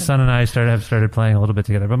kit, and my son and I started playing a little bit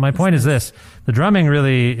together. But my point is this: the drumming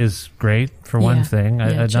really is great for one thing.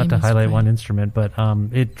 Not to highlight one instrument, but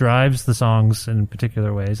it drives the songs in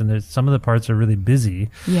particular ways, and there's some of the parts are really busy.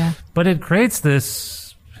 Yeah. But it creates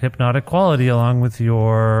this hypnotic quality along with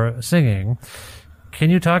your singing. Can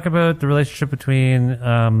you talk about the relationship between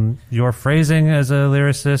your phrasing as a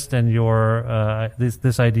lyricist and your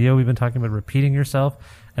this idea we've been talking about, repeating yourself,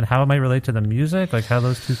 and how it might relate to the music, like how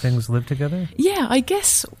those two things live together? Yeah, I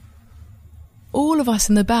guess all of us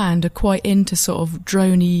in the band are quite into sort of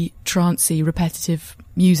droney, trancey, repetitive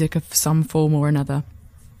music of some form or another.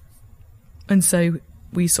 And so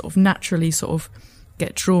we sort of naturally sort of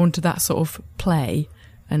get drawn to that sort of play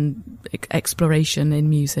and exploration in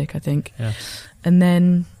music, I think. Yeah. And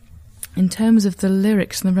then in terms of the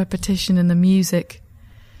lyrics and the repetition and the music,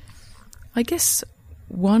 I guess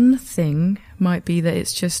one thing might be that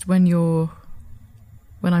it's just when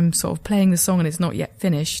I'm sort of playing the song and it's not yet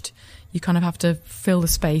finished, you kind of have to fill the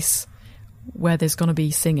space where there's going to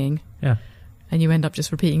be singing. Yeah. And you end up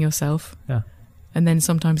just repeating yourself. Yeah. And then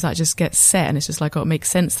sometimes that just gets set and it's just like, oh, it makes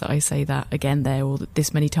sense that I say that again there or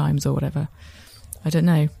this many times or whatever. I don't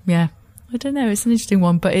know. Yeah. I don't know. It's an interesting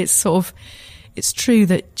one, but it's sort of, it's true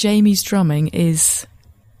that Jamie's drumming is,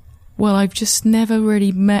 well, I've just never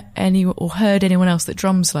really met any or heard anyone else that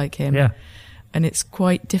drums like him. Yeah. And it's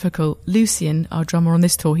quite difficult. Lucian, our drummer on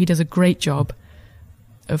this tour, he does a great job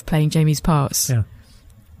of playing Jamie's parts. Yeah.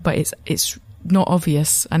 But it's not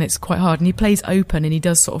obvious and it's quite hard. And he plays open and he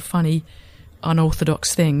does sort of funny,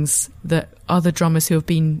 unorthodox things that other drummers who have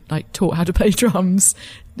been like taught how to play drums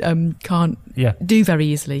can't do very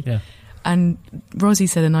easily. Yeah. And Rosie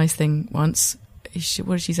said a nice thing once.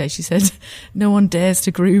 What did she say? She said, "No one dares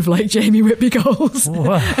to groove like Jamie Whitby Coles."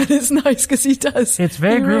 And it's nice because he does. It's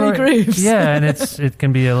very he really grooves. Yeah, and it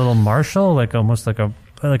can be a little martial, like almost like an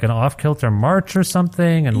off-kilter march or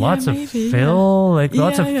something, and lots of fill,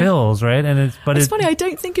 lots of fills, right? And it's funny. I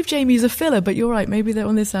don't think of Jamie as a filler, but you're right. Maybe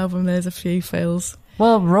on this album there's a few fills.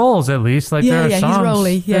 Well, rolls at least. Like there are songs. He's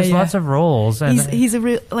rolly. Yeah, there's lots of rolls. And he's a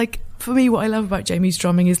real for me. What I love about Jamie's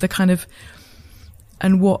drumming is the kind of.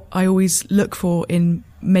 And what I always look for in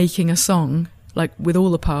making a song, like with all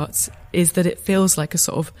the parts, is that it feels like a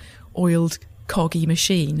sort of oiled, coggy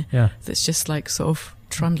machine that's just like sort of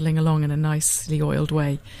trundling along in a nicely oiled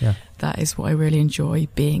way. Yeah. That is what I really enjoy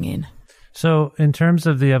being in. So in terms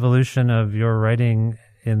of the evolution of your writing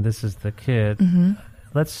in This Is the Kid,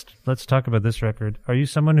 let's talk about this record. Are you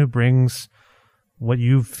someone who brings what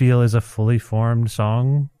you feel is a fully formed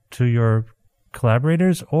song to your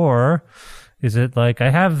collaborators, or... is it like,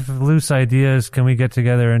 I have loose ideas, can we get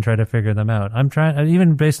together and try to figure them out? I'm trying,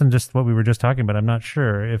 even based on just what we were just talking about, I'm not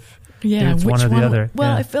sure if it's one or the other.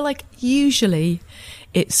 Well, I feel like usually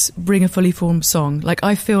it's bring a fully formed song. Like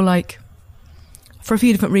I feel like, for a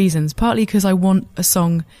few different reasons, partly because I want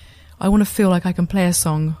to feel like I can play a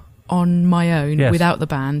song on my own without the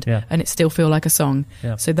band and it still feel like a song.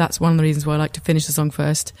 Yeah. So that's one of the reasons why I like to finish the song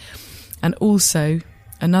first. And also,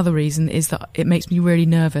 another reason is that it makes me really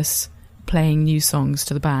nervous playing new songs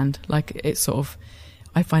to the band. Like it's sort of,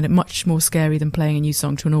 I find it much more scary than playing a new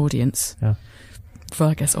song to an audience for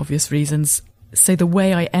I guess obvious reasons. So the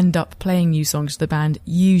way I end up playing new songs to the band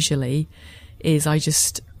usually is I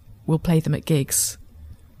just will play them at gigs,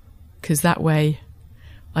 because that way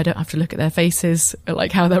I don't have to look at their faces at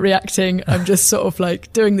like how they're reacting. I'm just sort of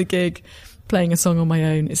like doing the gig, playing a song on my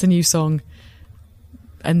own. It's a new song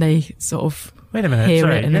and they sort of wait a minute,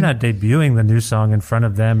 sorry, you're not debuting the new song in front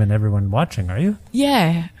of them and everyone watching, are you?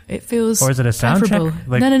 Yeah, it feels. Or is it a sound check?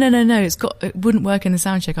 Like, no. It wouldn't work in the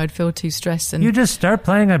sound check. I'd feel too stressed. And you just start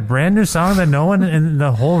playing a brand new song that no one in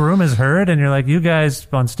the whole room has heard, and you're like, you guys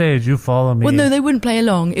on stage, you follow me. Well, no, they wouldn't play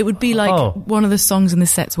along. It would be like one of the songs in the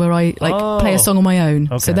sets where I play a song on my own.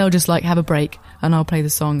 Okay. So they'll just like have a break, and I'll play the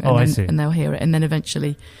song, and they'll hear it, and then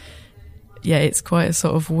eventually, it's quite a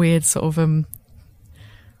sort of weird sort of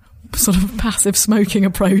passive smoking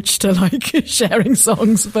approach to like sharing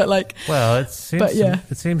songs, but like, well, it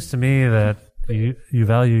seems to me that you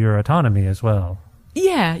value your autonomy as well.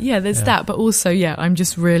 There's that, but also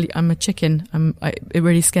I'm a chicken. It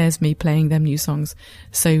really scares me playing them new songs,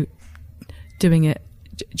 so doing it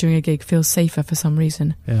during a gig feels safer for some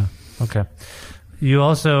reason. Okay. You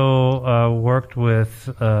also worked with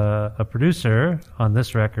a producer on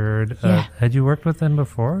this record. Had you worked with them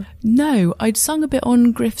before? No, I'd sung a bit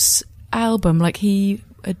on Griff's album. Like he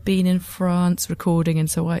had been in France recording,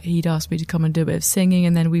 and so he'd asked me to come and do a bit of singing,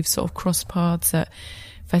 and then we've sort of crossed paths at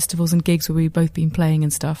festivals and gigs where we've both been playing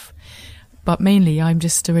and stuff. But mainly I'm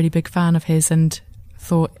just a really big fan of his and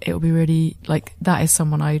thought it would be really, like, that is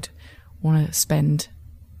someone I'd want to spend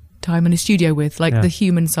time in a studio with. Like the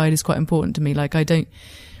human side is quite important to me. Like I don't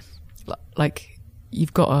like,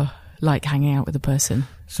 you've got to like hanging out with a person.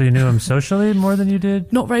 So you knew him socially more than you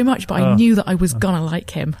did? Not very much, but I knew that I was gonna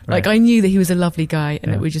like him. Right. Like I knew that he was a lovely guy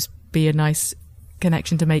and it would just be a nice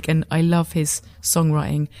connection to make. And I love his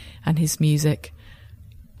songwriting and his music,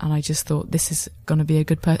 and I just thought this is gonna be a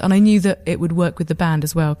good person. And I knew that it would work with the band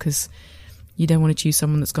as well, because you don't want to choose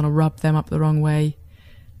someone that's gonna rub them up the wrong way.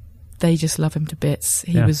 They just love him to bits.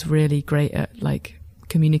 He was really great at like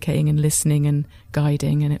communicating and listening and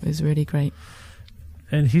guiding, and it was really great.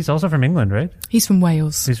 And he's also from England, right? He's from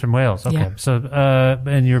Wales. He's from Wales. Okay. Yeah. So,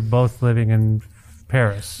 and you're both living in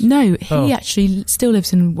Paris? No, he actually still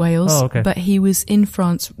lives in Wales. Oh, okay. But he was in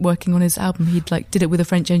France working on his album. He'd did it with a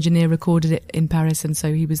French engineer, recorded it in Paris, and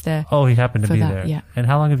so he was there. Oh, he happened to be there. Yeah. And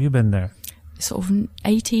how long have you been there? Sort of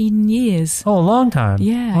 18 years. Oh, a long time.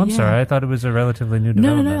 Yeah. Oh, I'm sorry. I thought it was a relatively new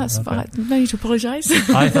development. No, that's fine. No need to apologise.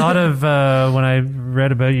 I thought of when I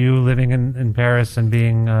read about you living in Paris and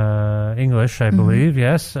being English, I believe,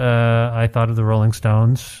 yes. I thought of the Rolling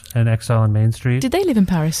Stones and Exile on Main Street. Did they live in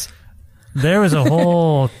Paris? There was a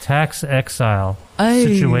whole tax exile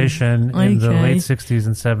situation in the late 60s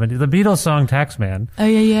and 70s. The Beatles song Taxman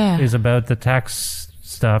is about the tax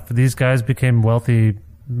stuff. These guys became wealthy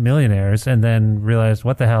millionaires and then realized,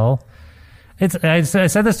 what the hell? I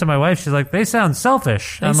said this to my wife. She's like, they sound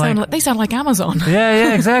selfish. They sound like Amazon.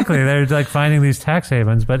 Yeah, exactly. They're like finding these tax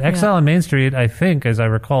havens. But Exile on Main Street, I think, as I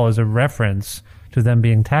recall, is a reference to them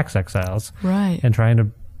being tax exiles. Right. And trying to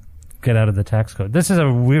get out of the tax code. This is a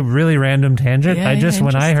really random tangent.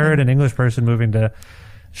 When I heard an English person moving to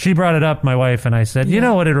she brought it up, my wife, and I said, you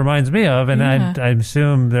know what it reminds me of? And I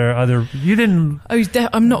assume there are other... You didn't...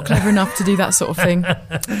 I'm not clever enough to do that sort of thing.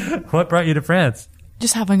 What brought you to France?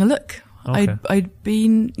 Just having a look. Okay. I'd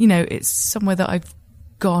been, it's somewhere that I've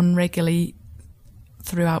gone regularly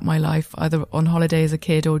throughout my life, either on holiday as a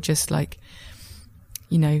kid or just like,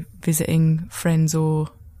 visiting friends or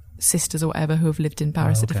sisters or whatever who have lived in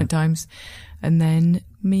Paris at different times. And then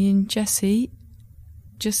me and Jessie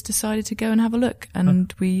just decided to go and have a look,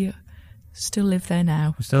 and we still live there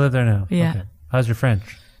now. You still live there now? Yeah. Okay. How's your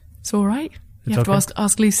French? It's all right. You have to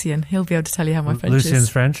ask Lucien. He'll be able to tell you how my French Lucien's is.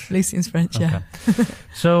 French? Lucien's French, yeah.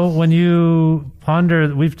 So when you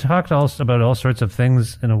ponder, we've talked also about all sorts of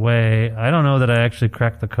things in a way. I don't know that I actually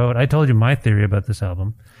cracked the code. I told you my theory about this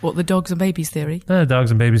album. What, the dogs and babies theory? The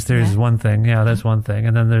dogs and babies theory is one thing. Yeah, that's one thing.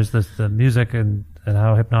 And then there's the music and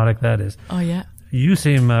how hypnotic that is. Oh, yeah. You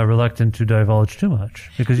seem reluctant to divulge too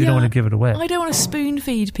much because you don't want to give it away. I don't want to spoon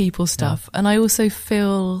feed people stuff. Yeah. And I also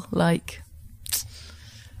feel like,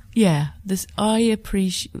 I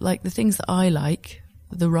appreciate, like, the things that I like,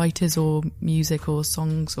 the writers or music or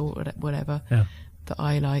songs or whatever that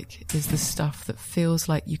I like is the stuff that feels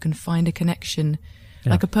like you can find a connection,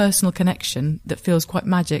 like a personal connection that feels quite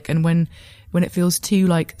magic. And when it feels too,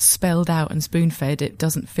 like, spelled out and spoon-fed, it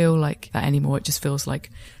doesn't feel like that anymore. It just feels like,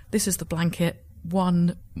 this is the blanket,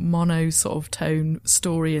 one mono sort of tone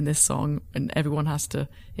story in this song, and everyone has to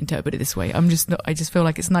interpret it this way. I just feel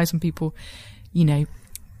like it's nice when people,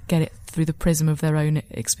 get it through the prism of their own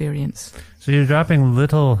experience. So you're dropping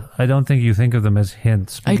little, I don't think you think of them as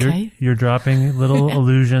hints, but you're dropping little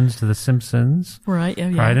allusions to The Simpsons, right?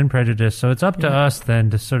 Pride and Prejudice. So it's up to us then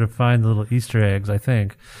to sort of find the little Easter eggs, I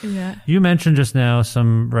think. Yeah. You mentioned just now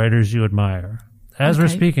some writers you admire. As we're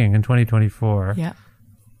speaking in 2024,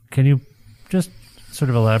 can you just sort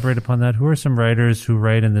of elaborate upon that? Who are some writers who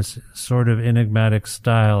write in this sort of enigmatic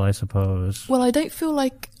style, I suppose? Well, I don't feel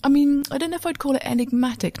like, I don't know if I'd call it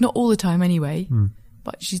enigmatic, not all the time anyway,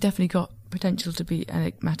 but she's definitely got potential to be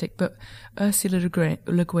enigmatic. But Ursula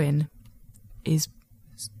Le Guin is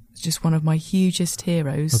just one of my hugest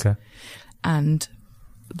heroes. Okay. And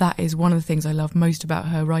that is one of the things I love most about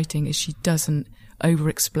her writing is she doesn't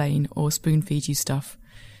over-explain or spoon-feed you stuff.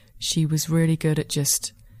 She was really good at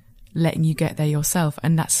just letting you get there yourself,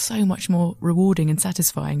 and that's so much more rewarding and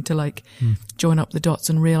satisfying to like join up the dots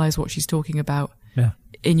and realize what she's talking about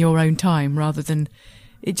in your own time, rather than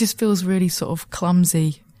it just feels really sort of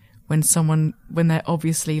clumsy when they're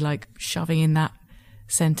obviously like shoving in that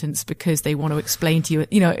sentence because they want to explain to you,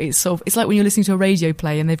 it's like when you're listening to a radio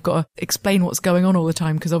play and they've got to explain what's going on all the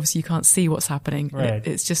time because obviously you can't see what's happening. Right.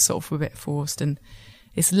 It's just sort of a bit forced, and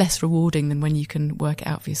it's less rewarding than when you can work it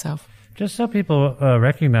out for yourself. Just so people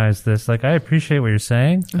recognize this, like, I appreciate what you're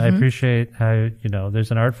saying. I appreciate how,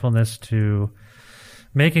 there's an artfulness to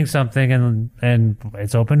making something and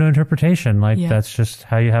it's open to interpretation. Like, that's just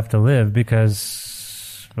how you have to live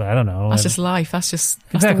because, I don't know. That's just life. That's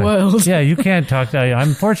the world. Yeah, you can't talk.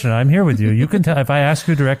 I'm fortunate. I'm here with you. You can tell, if I ask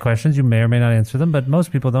you direct questions, you may or may not answer them, but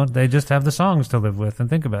most people don't. They just have the songs to live with and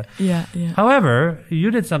think about. Yeah. However,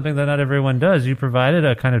 you did something that not everyone does. You provided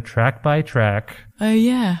a kind of track by track. Oh,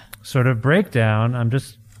 yeah. Sort of breakdown.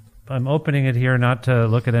 I'm opening it here not to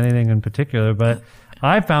look at anything in particular, but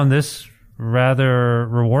I found this rather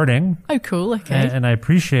rewarding. Oh, cool. Okay. And I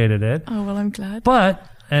appreciated it. Oh, well, I'm glad. But,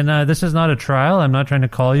 this is not a trial. I'm not trying to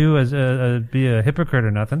call you as be a hypocrite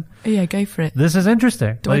or nothing. Yeah, go for it. This is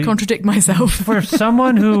interesting. Do I contradict myself? For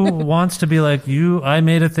someone who wants to be like you, I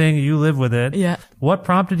made a thing, you live with it. Yeah. What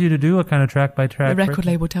prompted you to do a kind of track by track? The record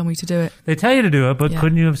label tell me to do it. They tell you to do it, but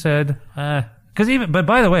couldn't you have said, but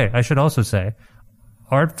by the way, I should also say,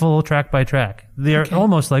 artful track by track. They're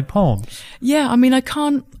almost like poems. Yeah,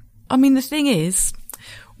 the thing is,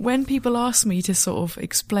 when people ask me to sort of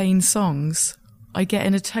explain songs, I get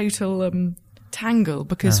in a total tangle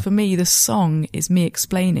because for me, the song is me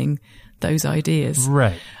explaining those ideas.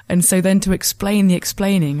 Right. And so then to explain the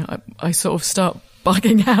explaining, I sort of start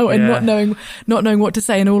bugging out and not knowing what to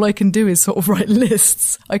say, and all I can do is sort of write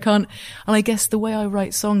lists. I can't, and I guess the way I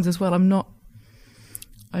write songs as well,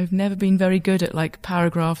 I've never been very good at like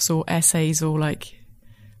paragraphs or essays or like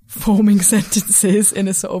forming sentences in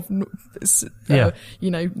a sort of,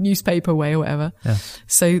 newspaper way or whatever. Yeah.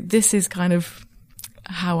 So this is kind of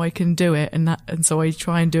how I can do it, and so I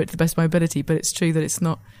try and do it to the best of my ability. But it's true that it's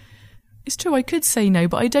not. It's true, I could say no,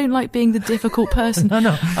 but I don't like being the difficult person.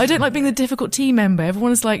 No. I don't like being the difficult team member.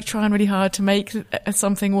 Everyone's like trying really hard to make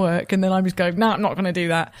something work, and then I'm just going, no, I'm not going to do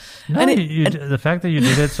that. No, the fact that you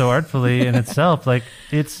did it so artfully in itself, like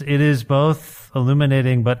it is both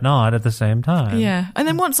illuminating but not at the same time. Yeah. And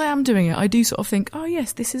then once I am doing it, I do sort of think, oh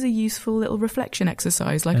yes, this is a useful little reflection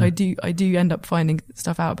exercise. Like I do end up finding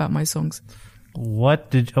stuff out about my songs.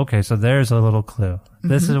 Okay, so there's a little clue.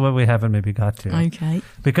 This is what we haven't maybe got to. Okay.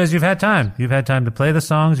 Because you've had time. You've had time to play the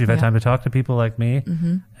songs. You've had time to talk to people like me.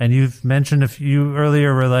 And you've mentioned you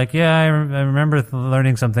earlier were like, yeah, I remember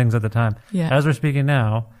learning some things at the time. Yeah. As we're speaking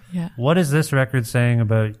now, what is this record saying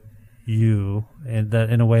about you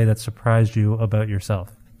in a way that surprised you about yourself?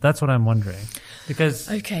 That's what I'm wondering. Because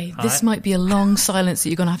this might be a long silence that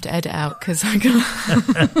you're going to have to edit out because I'm going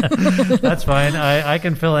to... That's fine. I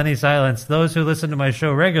can fill any silence. Those who listen to my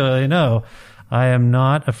show regularly know I am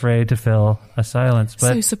not afraid to fill a silence.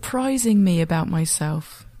 But so surprising me about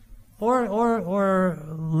myself. Or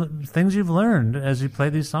things you've learned as you play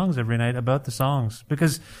these songs every night about the songs.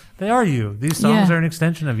 Because they are you. These songs are an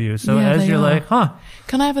extension of you. So as you're like,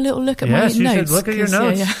 can I have a little look at my notes? Yes, you should look at your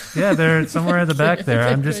notes. Yeah, they're somewhere at the back there.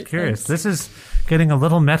 I'm just curious. This is getting a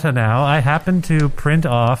little meta now. I happen to print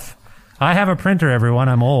off. I have a printer, everyone.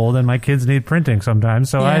 I'm old, and my kids need printing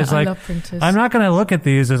sometimes. So I was like, love printers. I'm not going to look at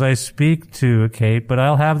these as I speak to Kate, but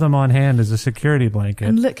I'll have them on hand as a security blanket.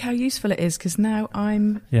 And look how useful it is, because now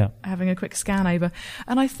I'm having a quick scan over.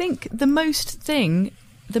 And I think the most thing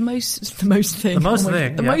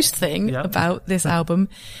about this album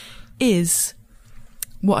is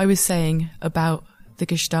what I was saying about the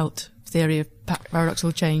Gestalt theory of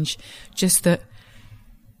paradoxical change. Just that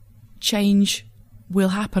change will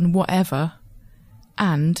happen whatever,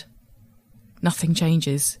 and nothing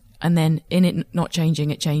changes. And then in it not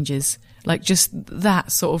changing, it changes. Like just that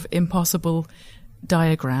sort of impossible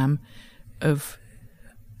diagram of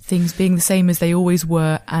things being the same as they always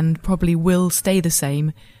were and probably will stay the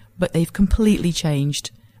same, but they've completely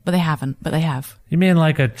changed. But they haven't, but they have. You mean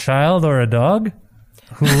like a child or a dog?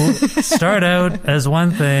 Who start out as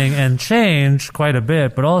one thing and change quite a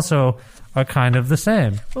bit, but also are kind of the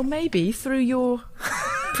same. Well, maybe through your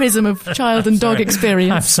prism of child and dog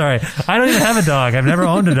experience. I'm sorry. I don't even have a dog. I've never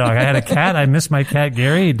owned a dog. I had a cat. I miss my cat,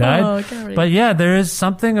 Gary. He died. Oh, Gary. But yeah, there is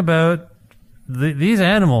something about these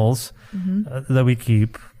animals that we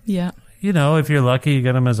keep. Yeah. You know, if you're lucky, you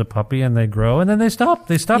get them as a puppy and they grow, and then they stop.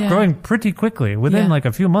 They stop growing pretty quickly. Within like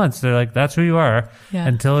a few months, they're like, that's who you are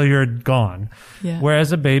until you're gone. Yeah.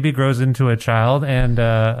 Whereas a baby grows into a child and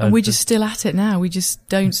we're just still at it now. We just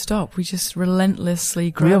don't stop. We just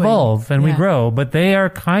relentlessly grow. We evolve and we grow, but they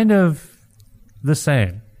are kind of the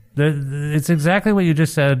same. It's exactly what you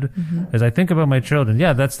just said. As I think about my children,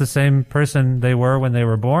 that's the same person they were when they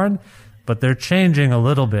were born. But they're changing a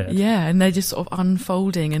little bit. Yeah, and they're just sort of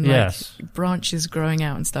unfolding and like branches growing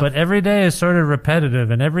out and stuff. But every day is sort of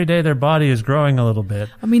repetitive, and every day their body is growing a little bit.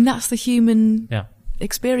 I mean, that's the human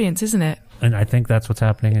experience, isn't it? And I think that's what's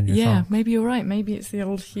happening in your song. Yeah, maybe you're right. Maybe it's the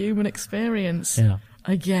old human experience. Yeah.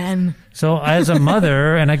 Again. So as a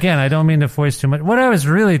mother, and again, I don't mean to voice too much. What I was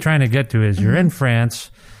really trying to get to is you're in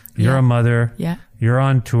France, you're a mother, you're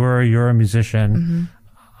on tour, you're a musician.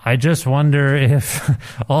 I just wonder if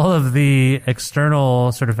all of the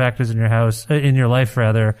external sort of factors in your house, in your life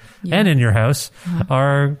rather, and in your house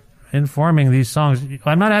are informing these songs.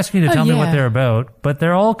 I'm not asking you to tell me what they're about, but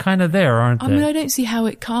they're all kind of there, aren't they? I mean, I don't see how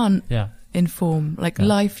it can't inform. Like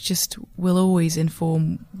life just will always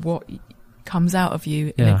inform what comes out of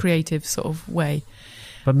you in a creative sort of way.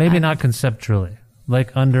 But maybe not conceptually.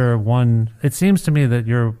 Like under one, it seems to me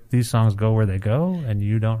that these songs go where they go and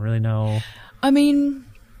you don't really know. I mean,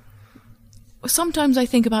 sometimes I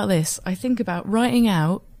think about this. I think about writing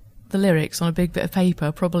out the lyrics on a big bit of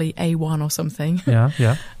paper, probably A1 or something.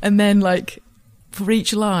 Yeah. And then, like, for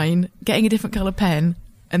each line, getting a different colour pen,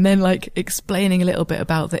 and then, like, explaining a little bit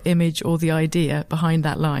about the image or the idea behind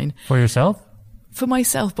that line. For yourself? For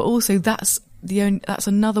myself, but also that's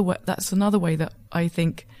another way that I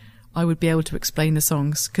think I would be able to explain the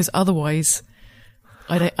songs, because otherwise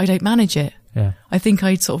I don't manage it. Yeah. I think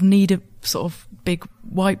I'd sort of need a sort of big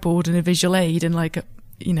whiteboard and a visual aid and like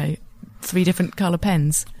 3 different colour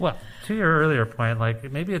pens. Well, to your earlier point,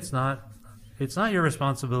 like maybe it's not your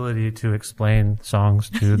responsibility to explain songs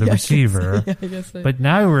to the receiver. I guess so. But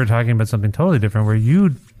now we're talking about something totally different where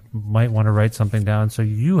you might want to write something down so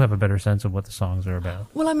you have a better sense of what the songs are about.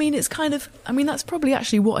 Well, I mean, that's probably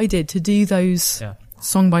actually what I did to do those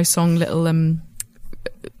song by song little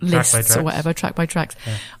lists or whatever, track by tracks.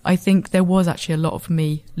 Yeah. I think there was actually a lot of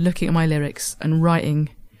me looking at my lyrics and writing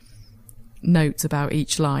notes about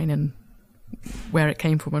each line and where it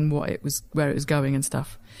came from and where it was going and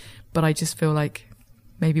stuff. But I just feel like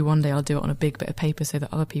maybe one day I'll do it on a big bit of paper so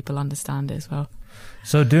that other people understand it as well.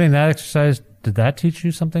 So doing that exercise, did that teach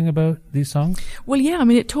you something about these songs? Well, yeah, I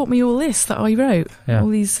mean, it taught me all this that I wrote, Yeah. all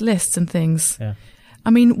these lists and things. Yeah. I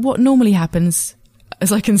mean, what normally happens,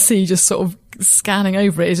 as I can see just sort of scanning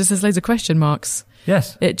over it, is just there's loads of question marks.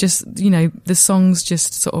 Yes. It just, the songs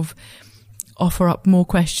just sort of offer up more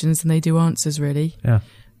questions than they do answers, really. Yeah.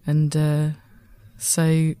 And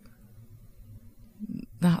so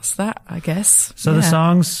that's that, I guess. So the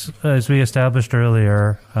songs, as we established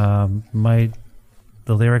earlier,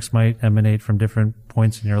 the lyrics might emanate from different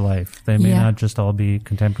points in your life. They may not just all be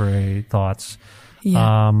contemporary thoughts.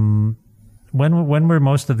 Yeah. When were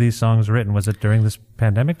most of these songs written? Was it during this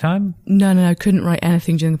pandemic time? No. Couldn't write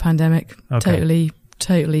anything during the pandemic. Okay.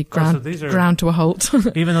 Totally ground to a halt.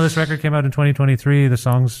 Even though this record came out in 2023, the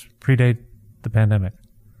songs predate the pandemic.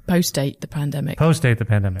 Post-date the pandemic.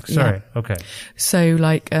 Sorry. Yeah. Okay. So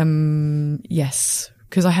yes,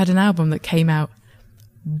 because I had an album that came out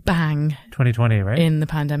bang 2020, right? In the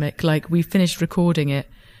pandemic. Like, we finished recording it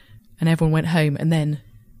and everyone went home, and then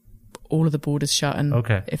all of the borders shut, and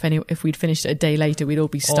if we'd finished it a day later, we'd all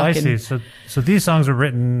be stuck I see. So these songs were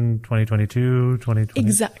written 2022, 2020.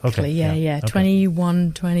 Exactly. Okay. Yeah. Okay.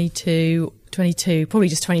 21, 22, probably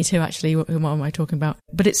just 22 actually. What am I talking about?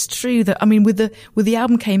 But it's true that, I mean, with the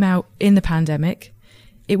album came out in the pandemic,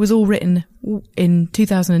 it was all written in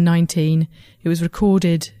 2019. It was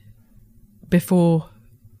recorded before,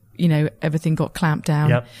 everything got clamped down.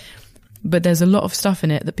 Yep. But there's a lot of stuff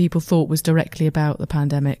in it that people thought was directly about the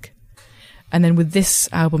pandemic. And then with this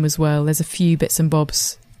album as well, there's a few bits and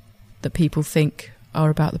bobs that people think are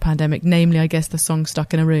about the pandemic. Namely, I guess, the song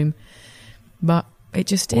Stuck in a Room. But it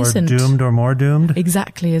just isn't. Or Doomed or More Doomed.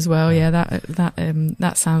 Exactly, as well. Yeah,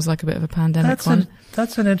 that sounds like a bit of a pandemic one.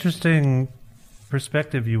 That's an interesting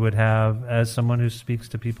perspective you would have as someone who speaks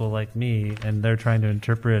to people like me, and they're trying to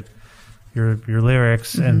interpret your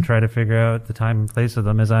lyrics and try to figure out the time and place of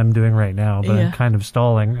them, as I'm doing right now, but I'm kind of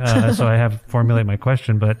stalling, so I have to formulate my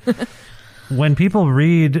question. But when people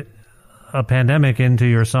read a pandemic into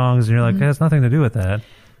your songs, and you're like, it has nothing to do with that.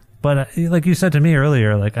 But like you said to me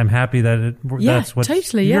earlier, like, I'm happy that that's what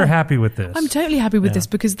you're happy with this. I'm totally happy with this,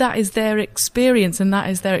 because that is their experience, and that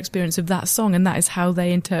is their experience of that song, and that is how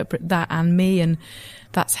they interpret that and me, and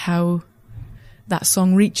that's how that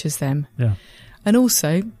song reaches them. Yeah. And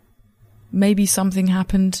also, maybe something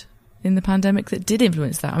happened in the pandemic that did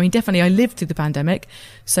influence that. I mean, definitely I lived through the pandemic,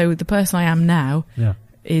 so the person I am now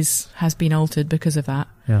has been altered because of that.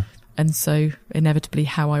 Yeah. And so inevitably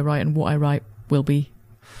how I write and what I write will be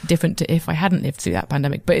different to if I hadn't lived through that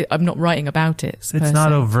pandemic. But I'm not writing about it. It's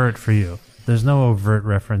not overt for you. There's no overt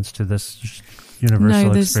reference to this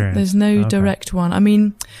universal experience. There's no direct one. I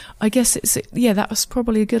mean, I guess that was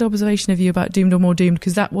probably a good observation of you about Doomed or More Doomed,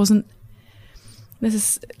 because that wasn't.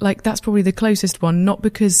 That's probably the closest one, not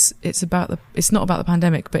because it's not about the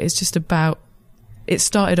pandemic, but it's just about, it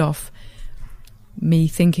started off me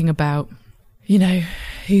thinking about,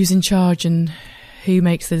 who's in charge and who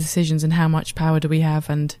makes the decisions and how much power do we have,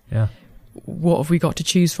 and what have we got to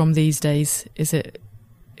choose from these days?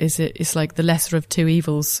 It's like the lesser of two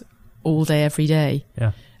evils all day, every day.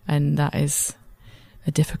 Yeah. And that is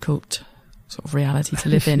a difficult sort of reality to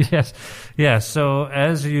live in. Yes. Yeah. So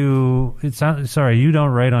you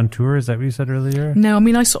don't write on tour, is that what you said earlier? No, I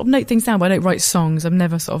mean, I sort of note things down, but I don't write songs. I'm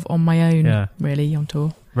never sort of on my own, really, on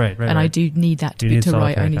tour. Right. And I do need that to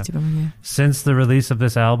write. I need to be. Since the release of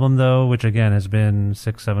this album, though, which again has been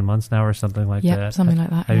 6-7 months now or something like that. Yeah, something like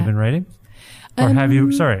that. Have you been writing? Or have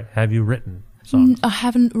you written songs? I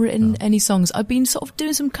haven't written any songs. I've been sort of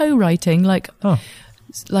doing some co-writing, like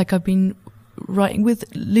I've been writing with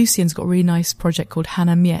Lucian's got a really nice project called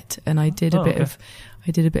Hannah Miet, and I did a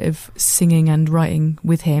bit of singing and writing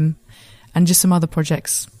with him, and just some other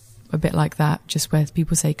projects a bit like that, just where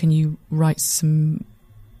people say, can you write some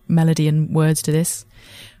melody and words to this?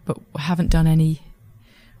 But I haven't done any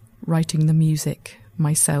writing the music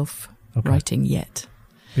myself, writing yet.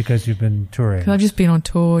 Because you've been touring. Because I've just been on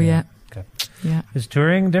tour, Okay. Yeah. Is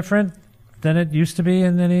touring different than it used to be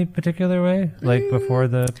in any particular way, like before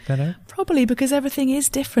the pandemic? Probably, because everything is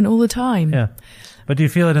different all the time. Yeah. But do you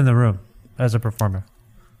feel it in the room as a performer?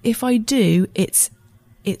 If I do, it's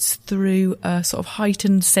through a sort of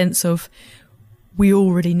heightened sense of, we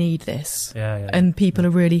already need this. And people are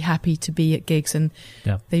really happy to be at gigs, and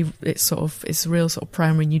it's real sort of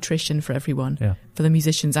primary nutrition for everyone, for the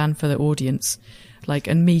musicians and for the audience.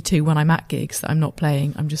 And me too, when I'm at gigs that I'm not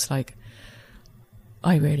playing, I'm just like,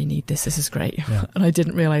 I really need this. This is great. Yeah. And I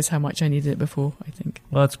didn't realise how much I needed it before, I think.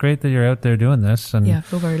 Well, it's great that you're out there doing this. And I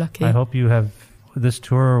feel very lucky. I hope you have this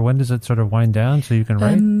tour. When does it sort of wind down so you can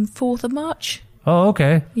write? 4th of March. Oh,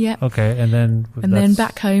 okay. Yeah. Okay. And then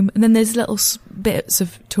back home. And then there's little bits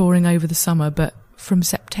of touring over the summer, but from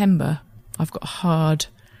September, I've got a hard,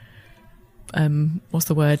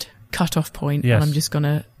 cut-off point, Yes. and I'm just going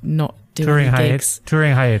to not do Touring any gigs.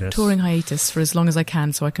 Touring hiatus for as long as I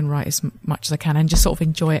can, so I can write as much as I can and just sort of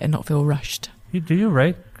enjoy it and not feel rushed. Do you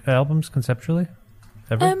write albums conceptually?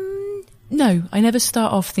 Ever? No, I never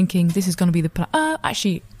start off thinking this is going to be the plan.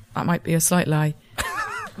 Actually, that might be a slight lie.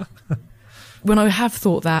 When I have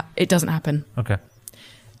thought that, it doesn't happen. Okay.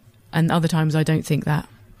 And other times I don't think that.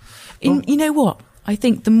 You know what? I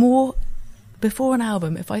think the more, before an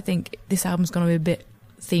album, if I think this album's going to be a bit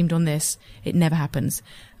themed on this, it never happens.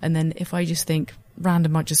 And then if I just think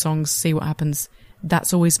random bunch of songs, see what happens,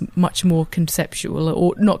 that's always much more conceptual,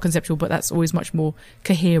 or not conceptual, but that's always much more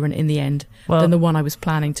coherent in the end than the one I was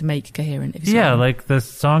planning to make coherent. If you see what I mean. Like the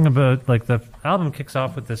song about, like the album kicks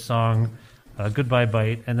off with this song, Goodbye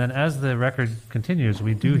Bite, and then as the record continues,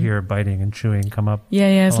 we do hear biting and chewing come up.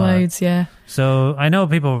 Yeah, it's loads, yeah. So I know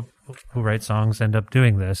people who write songs end up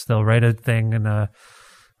doing this. They'll write a thing in a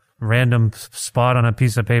random spot on a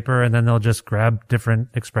piece of paper, and then they'll just grab different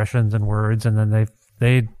expressions and words, and then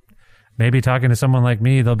they maybe talking to someone like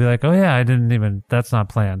me, they'll be like, oh yeah, that's not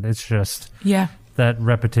planned. It's just that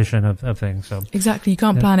repetition of things. So exactly, you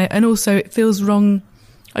can't plan it. And also it feels wrong.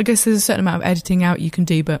 I guess there's a certain amount of editing out you can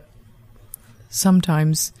do, but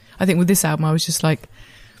sometimes, I think with this album, I was just like,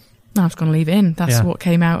 no, I'm just going to leave it in. That's what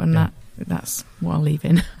came out, and that's what I'll leave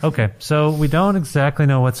in. Okay, so we don't exactly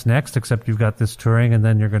know what's next, except you've got this touring, and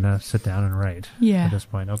then you're going to sit down and write at this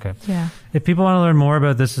point. Okay. Yeah. If people want to learn more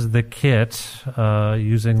about This Is the Kit,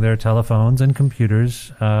 using their telephones and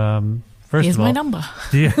computers, first Here's of all, my number.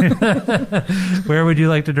 Where would you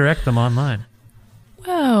like to direct them online?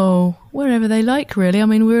 Well, wherever they like, really. I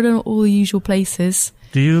mean, we're in all the usual places.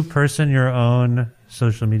 Do you person your own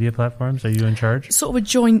social media platforms? Are you in charge? Sort of a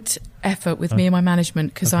joint effort with me and my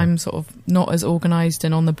management, because I'm sort of not as organised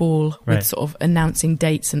and on the ball with sort of announcing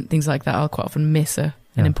dates and things like that. I'll quite often miss an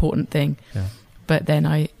important thing. Yeah. But then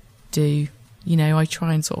I do, I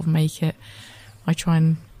try and sort of make it, I try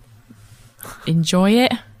and enjoy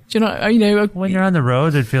it. Do you know, when you're on the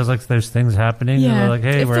road, it feels like there's things happening. Yeah, like,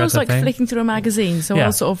 hey, it we're feels at the like thing. flicking through a magazine. So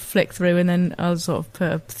I'll sort of flick through, and then I'll sort of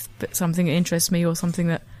put something that interests me, or something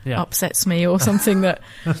that upsets me, or something that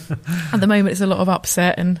at the moment it's a lot of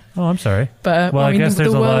upset. And I'm sorry, but I guess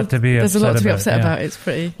there's a lot to be there's a lot to be upset about. It's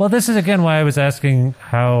pretty. Well, this is again why I was asking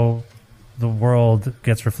how the world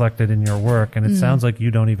gets reflected in your work, and it sounds like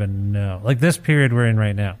you don't even know. Like this period we're in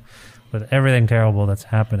right now, with everything terrible that's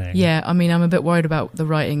happening. Yeah, I mean, I'm a bit worried about the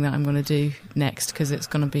writing that I'm going to do next, because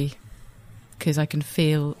I can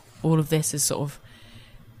feel all of this is sort of,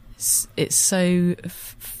 it's so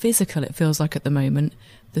physical, it feels like at the moment,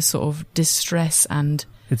 the sort of distress and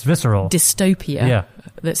it's visceral dystopia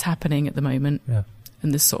that's happening at the moment,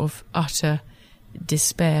 and this sort of utter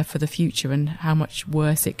despair for the future and how much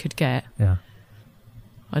worse it could get. Yeah,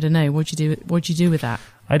 I don't know. What'd you do with that?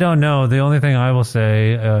 I don't know. The only thing I will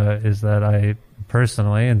say is that I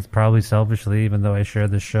personally, and probably selfishly, even though I share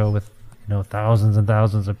this show with thousands and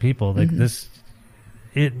thousands of people, like this,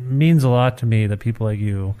 it means a lot to me that people like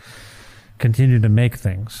you continue to make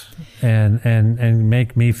things and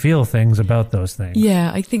make me feel things about those things.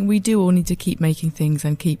 Yeah, I think we do all need to keep making things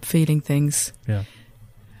and keep feeling things. Yeah,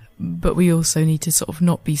 but we also need to sort of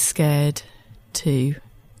not be scared to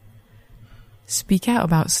speak out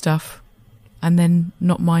about stuff. And then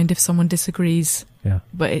not mind if someone disagrees. Yeah.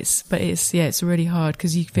 But it's really hard,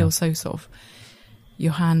 because you feel so sort of,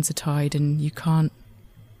 your hands are tied and you can't,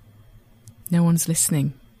 no one's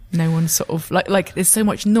listening. No one's sort of, like there's so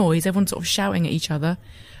much noise, everyone's sort of shouting at each other.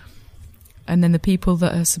 And then the people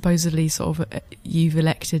that are supposedly sort of, you've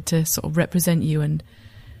elected to sort of represent you and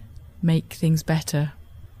make things better,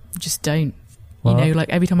 just don't. Well, like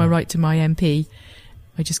every time I write to my MP,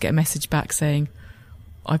 I just get a message back saying,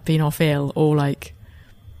 I've been off ill, or like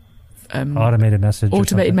automated message, or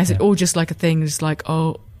just like a thing, just like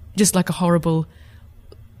a horrible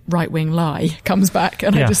right-wing lie comes back,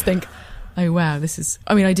 and I just think, oh wow, this is.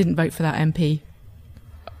 I mean, I didn't vote for that MP,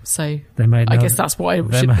 so they might know, I guess that's why.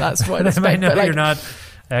 That's why they might know you're not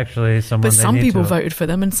actually someone. But some people voted for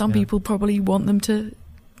them, and some people probably want them to,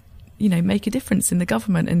 make a difference in the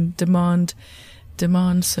government and demand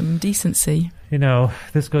some decency.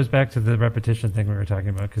 This goes back to the repetition thing we were talking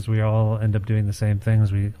about, because we all end up doing the same things.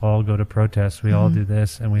 We all go to protests, we all do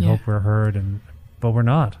this, and we hope we're heard, but we're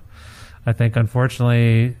not. I think,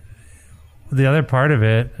 unfortunately, the other part of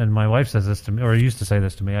it, and my wife says this to me, or used to say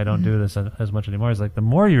this to me, I don't do this as much anymore, is like the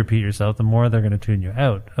more you repeat yourself, the more they're going to tune you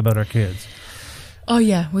out about our kids. Oh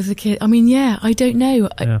yeah, with the kid. I mean, I don't know.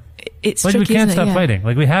 It's like tricky, we can't isn't it? stop fighting.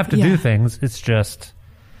 Like we have to do things. It's just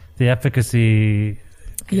the efficacy,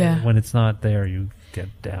 Yeah. when it's not there, you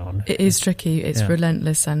get down. It is tricky. It's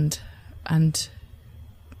relentless and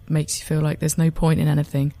makes you feel like there's no point in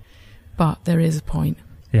anything, but there is a point.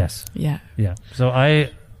 Yes. Yeah. Yeah. So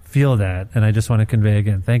I feel that, and I just want to convey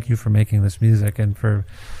again, thank you for making this music and for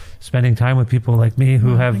spending time with people like me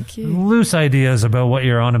who have loose ideas about what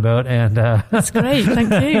you're on about. And that's great.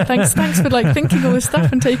 Thank you. Thanks for like thinking all this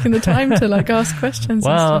stuff and taking the time to like ask questions.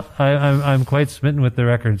 Well, and stuff. I'm quite smitten with the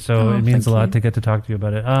record, so it means a lot to get to talk to you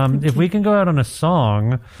about it. If we can go out on a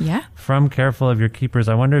song from Careful of Your Keepers,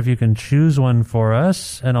 I wonder if you can choose one for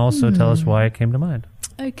us and also tell us why it came to mind.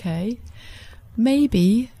 Okay.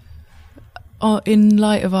 Maybe, in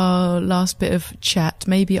light of our last bit of chat,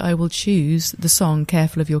 maybe I will choose the song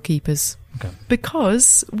Careful of Your Keepers. Okay.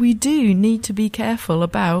 Because we do need to be careful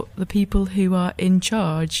about the people who are in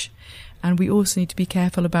charge. And we also need to be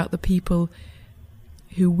careful about the people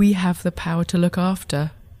who we have the power to look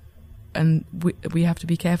after. And we have to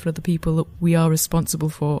be careful of the people that we are responsible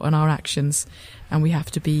for and our actions. And we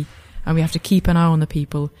have to keep an eye on the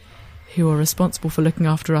people who are responsible for looking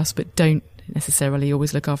after us but don't necessarily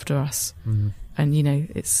always look after us. And you know,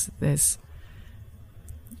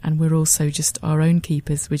 and we're also just our own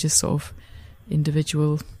keepers. We're just sort of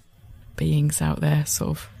individual beings out there, sort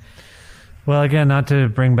of. Well, again, not to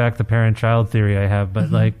bring back the parent-child theory I have,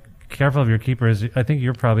 but like Careful of Your Keepers, I think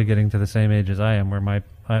you're probably getting to the same age as I am, where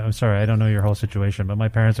I'm sorry, I don't know your whole situation, but my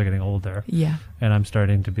parents are getting older. Yeah. And I'm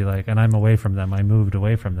starting to be like, and I'm away from them. I moved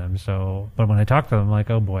away from them. So, but when I talk to them, I'm like,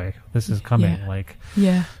 oh boy, this is coming. Yeah. Like,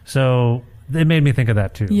 yeah. So it made me think of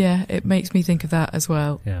that too. Yeah, it makes me think of that as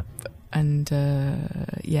well. Yeah. And,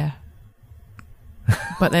 yeah.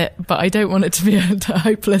 But I don't want it to be a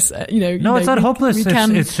hopeless, No, it's not hopeless.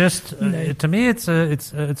 It's just, to me,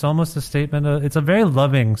 it's almost a statement. It's a very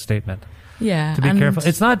loving statement. Yeah. To be careful.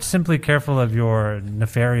 It's not simply careful of your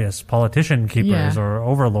nefarious politician keepers or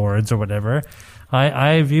overlords or whatever.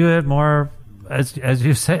 I view it more as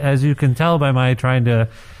you can tell by my trying to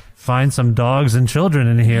find some dogs and children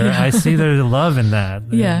in here. I see there's love in that.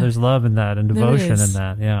 Yeah. There's love in that and devotion in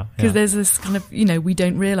that. Yeah. Because there's this kind of, we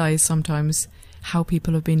don't realize sometimes how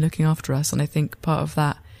people have been looking after us. And I think part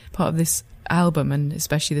of this album, and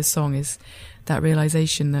especially this song, is that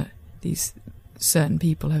realization that these certain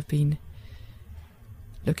people have been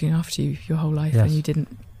looking after you your whole life and you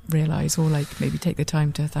didn't realize, or like maybe take the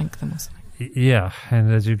time to thank them or something. Yeah.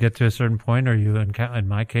 And as you get to a certain point, or you, in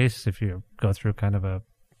my case, if you go through kind of a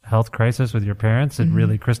health crisis with your parents, it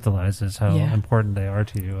really crystallizes how important they are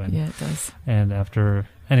to you. And, yeah, it does. And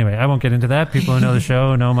anyway, I won't get into that. People who know the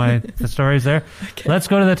show know the stories there. Okay. Let's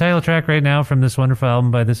go to the title track right now from this wonderful album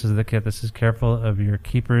by This Is the Kit. This is Careful of Your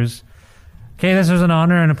Keepers. Kay, this was an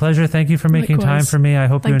honor and a pleasure. Thank you for making time for me. I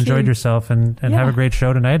hope you enjoyed yourself and have a great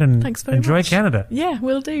show tonight, and thanks very enjoy much. Canada. Yeah,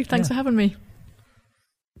 will do. Thanks for having me.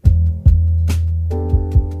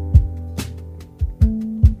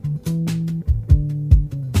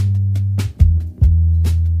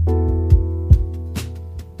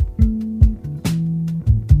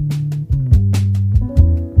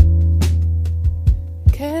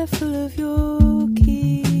 Careful of your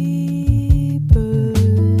keepers,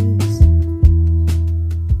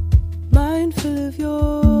 mindful of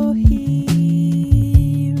your healers,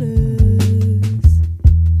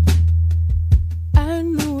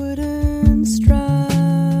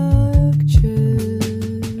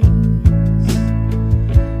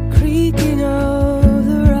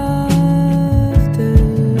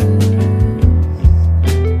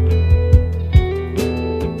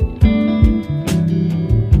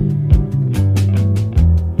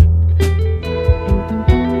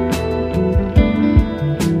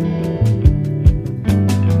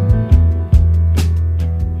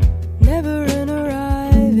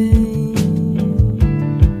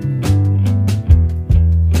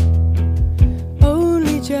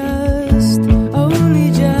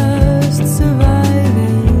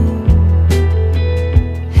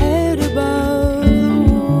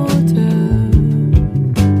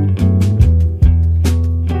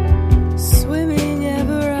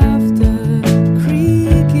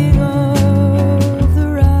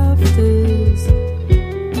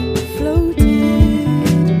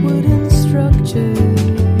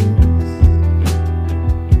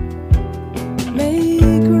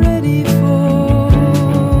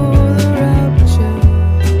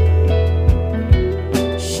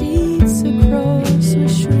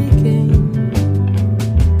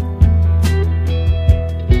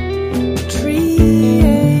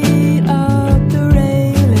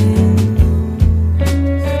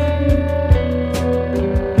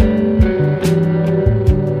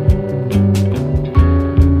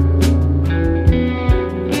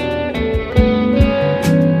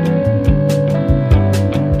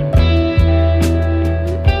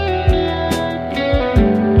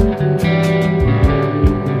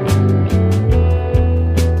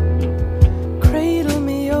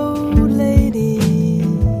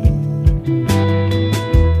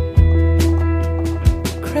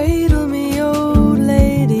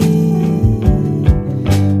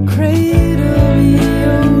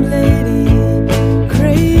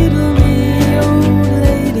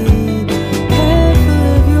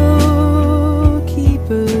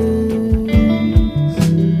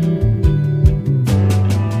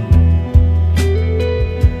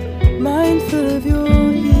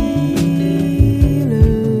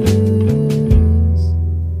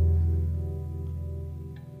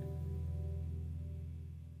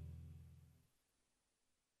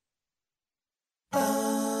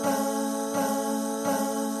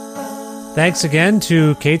 Thanks again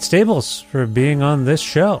to Kate Stables for being on this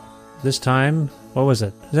show. This time, what was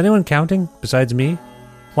it? Is anyone counting besides me?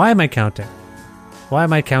 Why am I counting? Why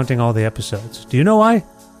am I counting all the episodes? Do you know why?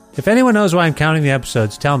 If anyone knows why I'm counting the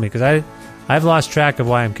episodes, tell me, because I've lost track of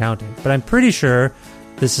why I'm counting. But I'm pretty sure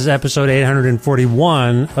this is episode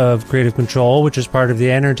 841 of Creative Control, which is part of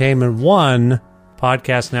the Entertainment One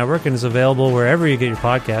podcast network and is available wherever you get your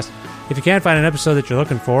podcast. If you can't find an episode that you're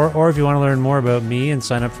looking for, or if you want to learn more about me and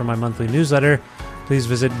sign up for my monthly newsletter, please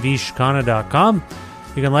visit vishkhanna.com.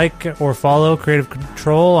 You can like or follow Creative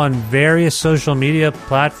Control on various social media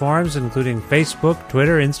platforms, including Facebook,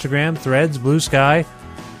 Twitter, Instagram, Threads, Blue Sky.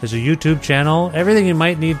 There's a YouTube channel. Everything you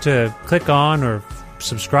might need to click on or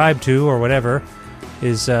subscribe to or whatever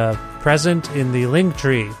is present in the link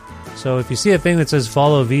tree. So if you see a thing that says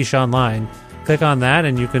follow Vish online, click on that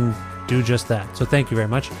and you can do just that. So thank you very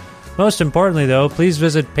much. Most importantly, though, please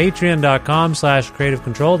visit patreon.com/Creative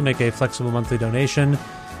Control to make a flexible monthly donation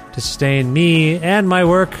to sustain me and my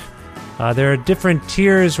work. There are different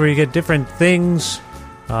tiers where you get different things,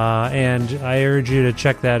 and I urge you to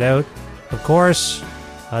check that out. Of course,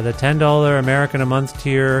 the $10 American a month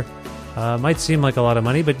tier might seem like a lot of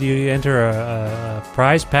money, but you enter a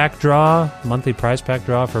prize pack draw, monthly prize pack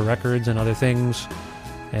draw for records and other things.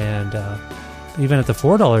 And even at the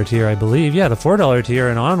 $4 tier, I believe, the $4 tier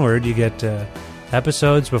and onward, you get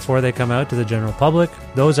episodes before they come out to the general public.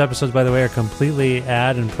 Those episodes, by the way, are completely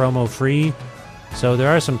ad and promo free, so there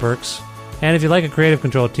are some perks. And if you like a Creative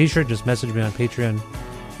Control t-shirt, just message me on Patreon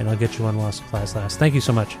and I'll get you one while supplies last. Thank you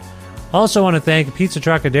so much. Also want to thank Pizza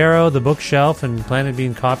Trocadero, The Bookshelf, and Planet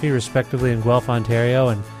Bean Coffee, respectively, in Guelph, Ontario,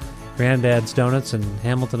 and Grandad's Donuts in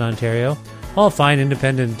Hamilton, Ontario. All fine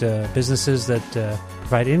independent businesses that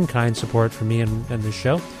provide in-kind support for me and this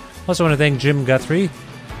show. Also want to thank Jim Guthrie.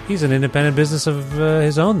 He's an independent business of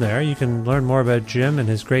his own there. You can learn more about Jim and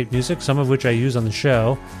his great music, some of which I use on the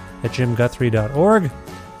show, at jimguthrie.org.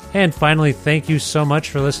 And finally, thank you so much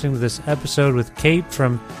for listening to this episode with Kate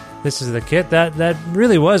from This Is the Kit. That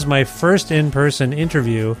really was my first in-person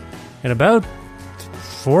interview in about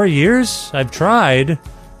 4 years. I've tried.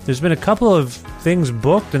 There's been a couple of things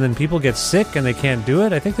booked, and then people get sick and they can't do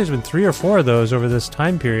it. I think there's been 3 or 4 of those over this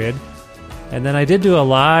time period. And then I did do a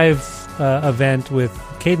live event with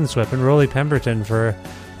Cadence Whip and Rolly Pemberton for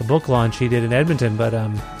a book launch he did in Edmonton. But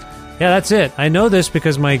that's it. I know this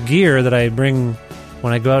because my gear that I bring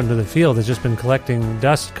when I go out into the field has just been collecting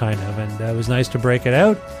dust, kind of. And it was nice to break it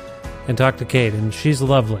out and talk to Kate. And she's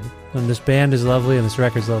lovely. And this band is lovely, and this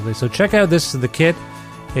record's lovely. So check out This Is the Kit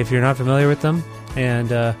if you're not familiar with them.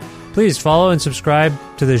 And please follow and subscribe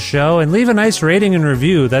to this show and leave a nice rating and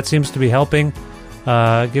review. That seems to be helping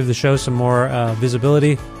give the show some more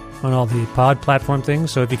visibility on all the pod platform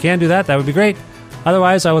things. So if you can do that, that would be great.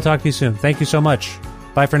 Otherwise, I will talk to you soon. Thank you so much.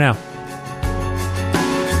 Bye for now.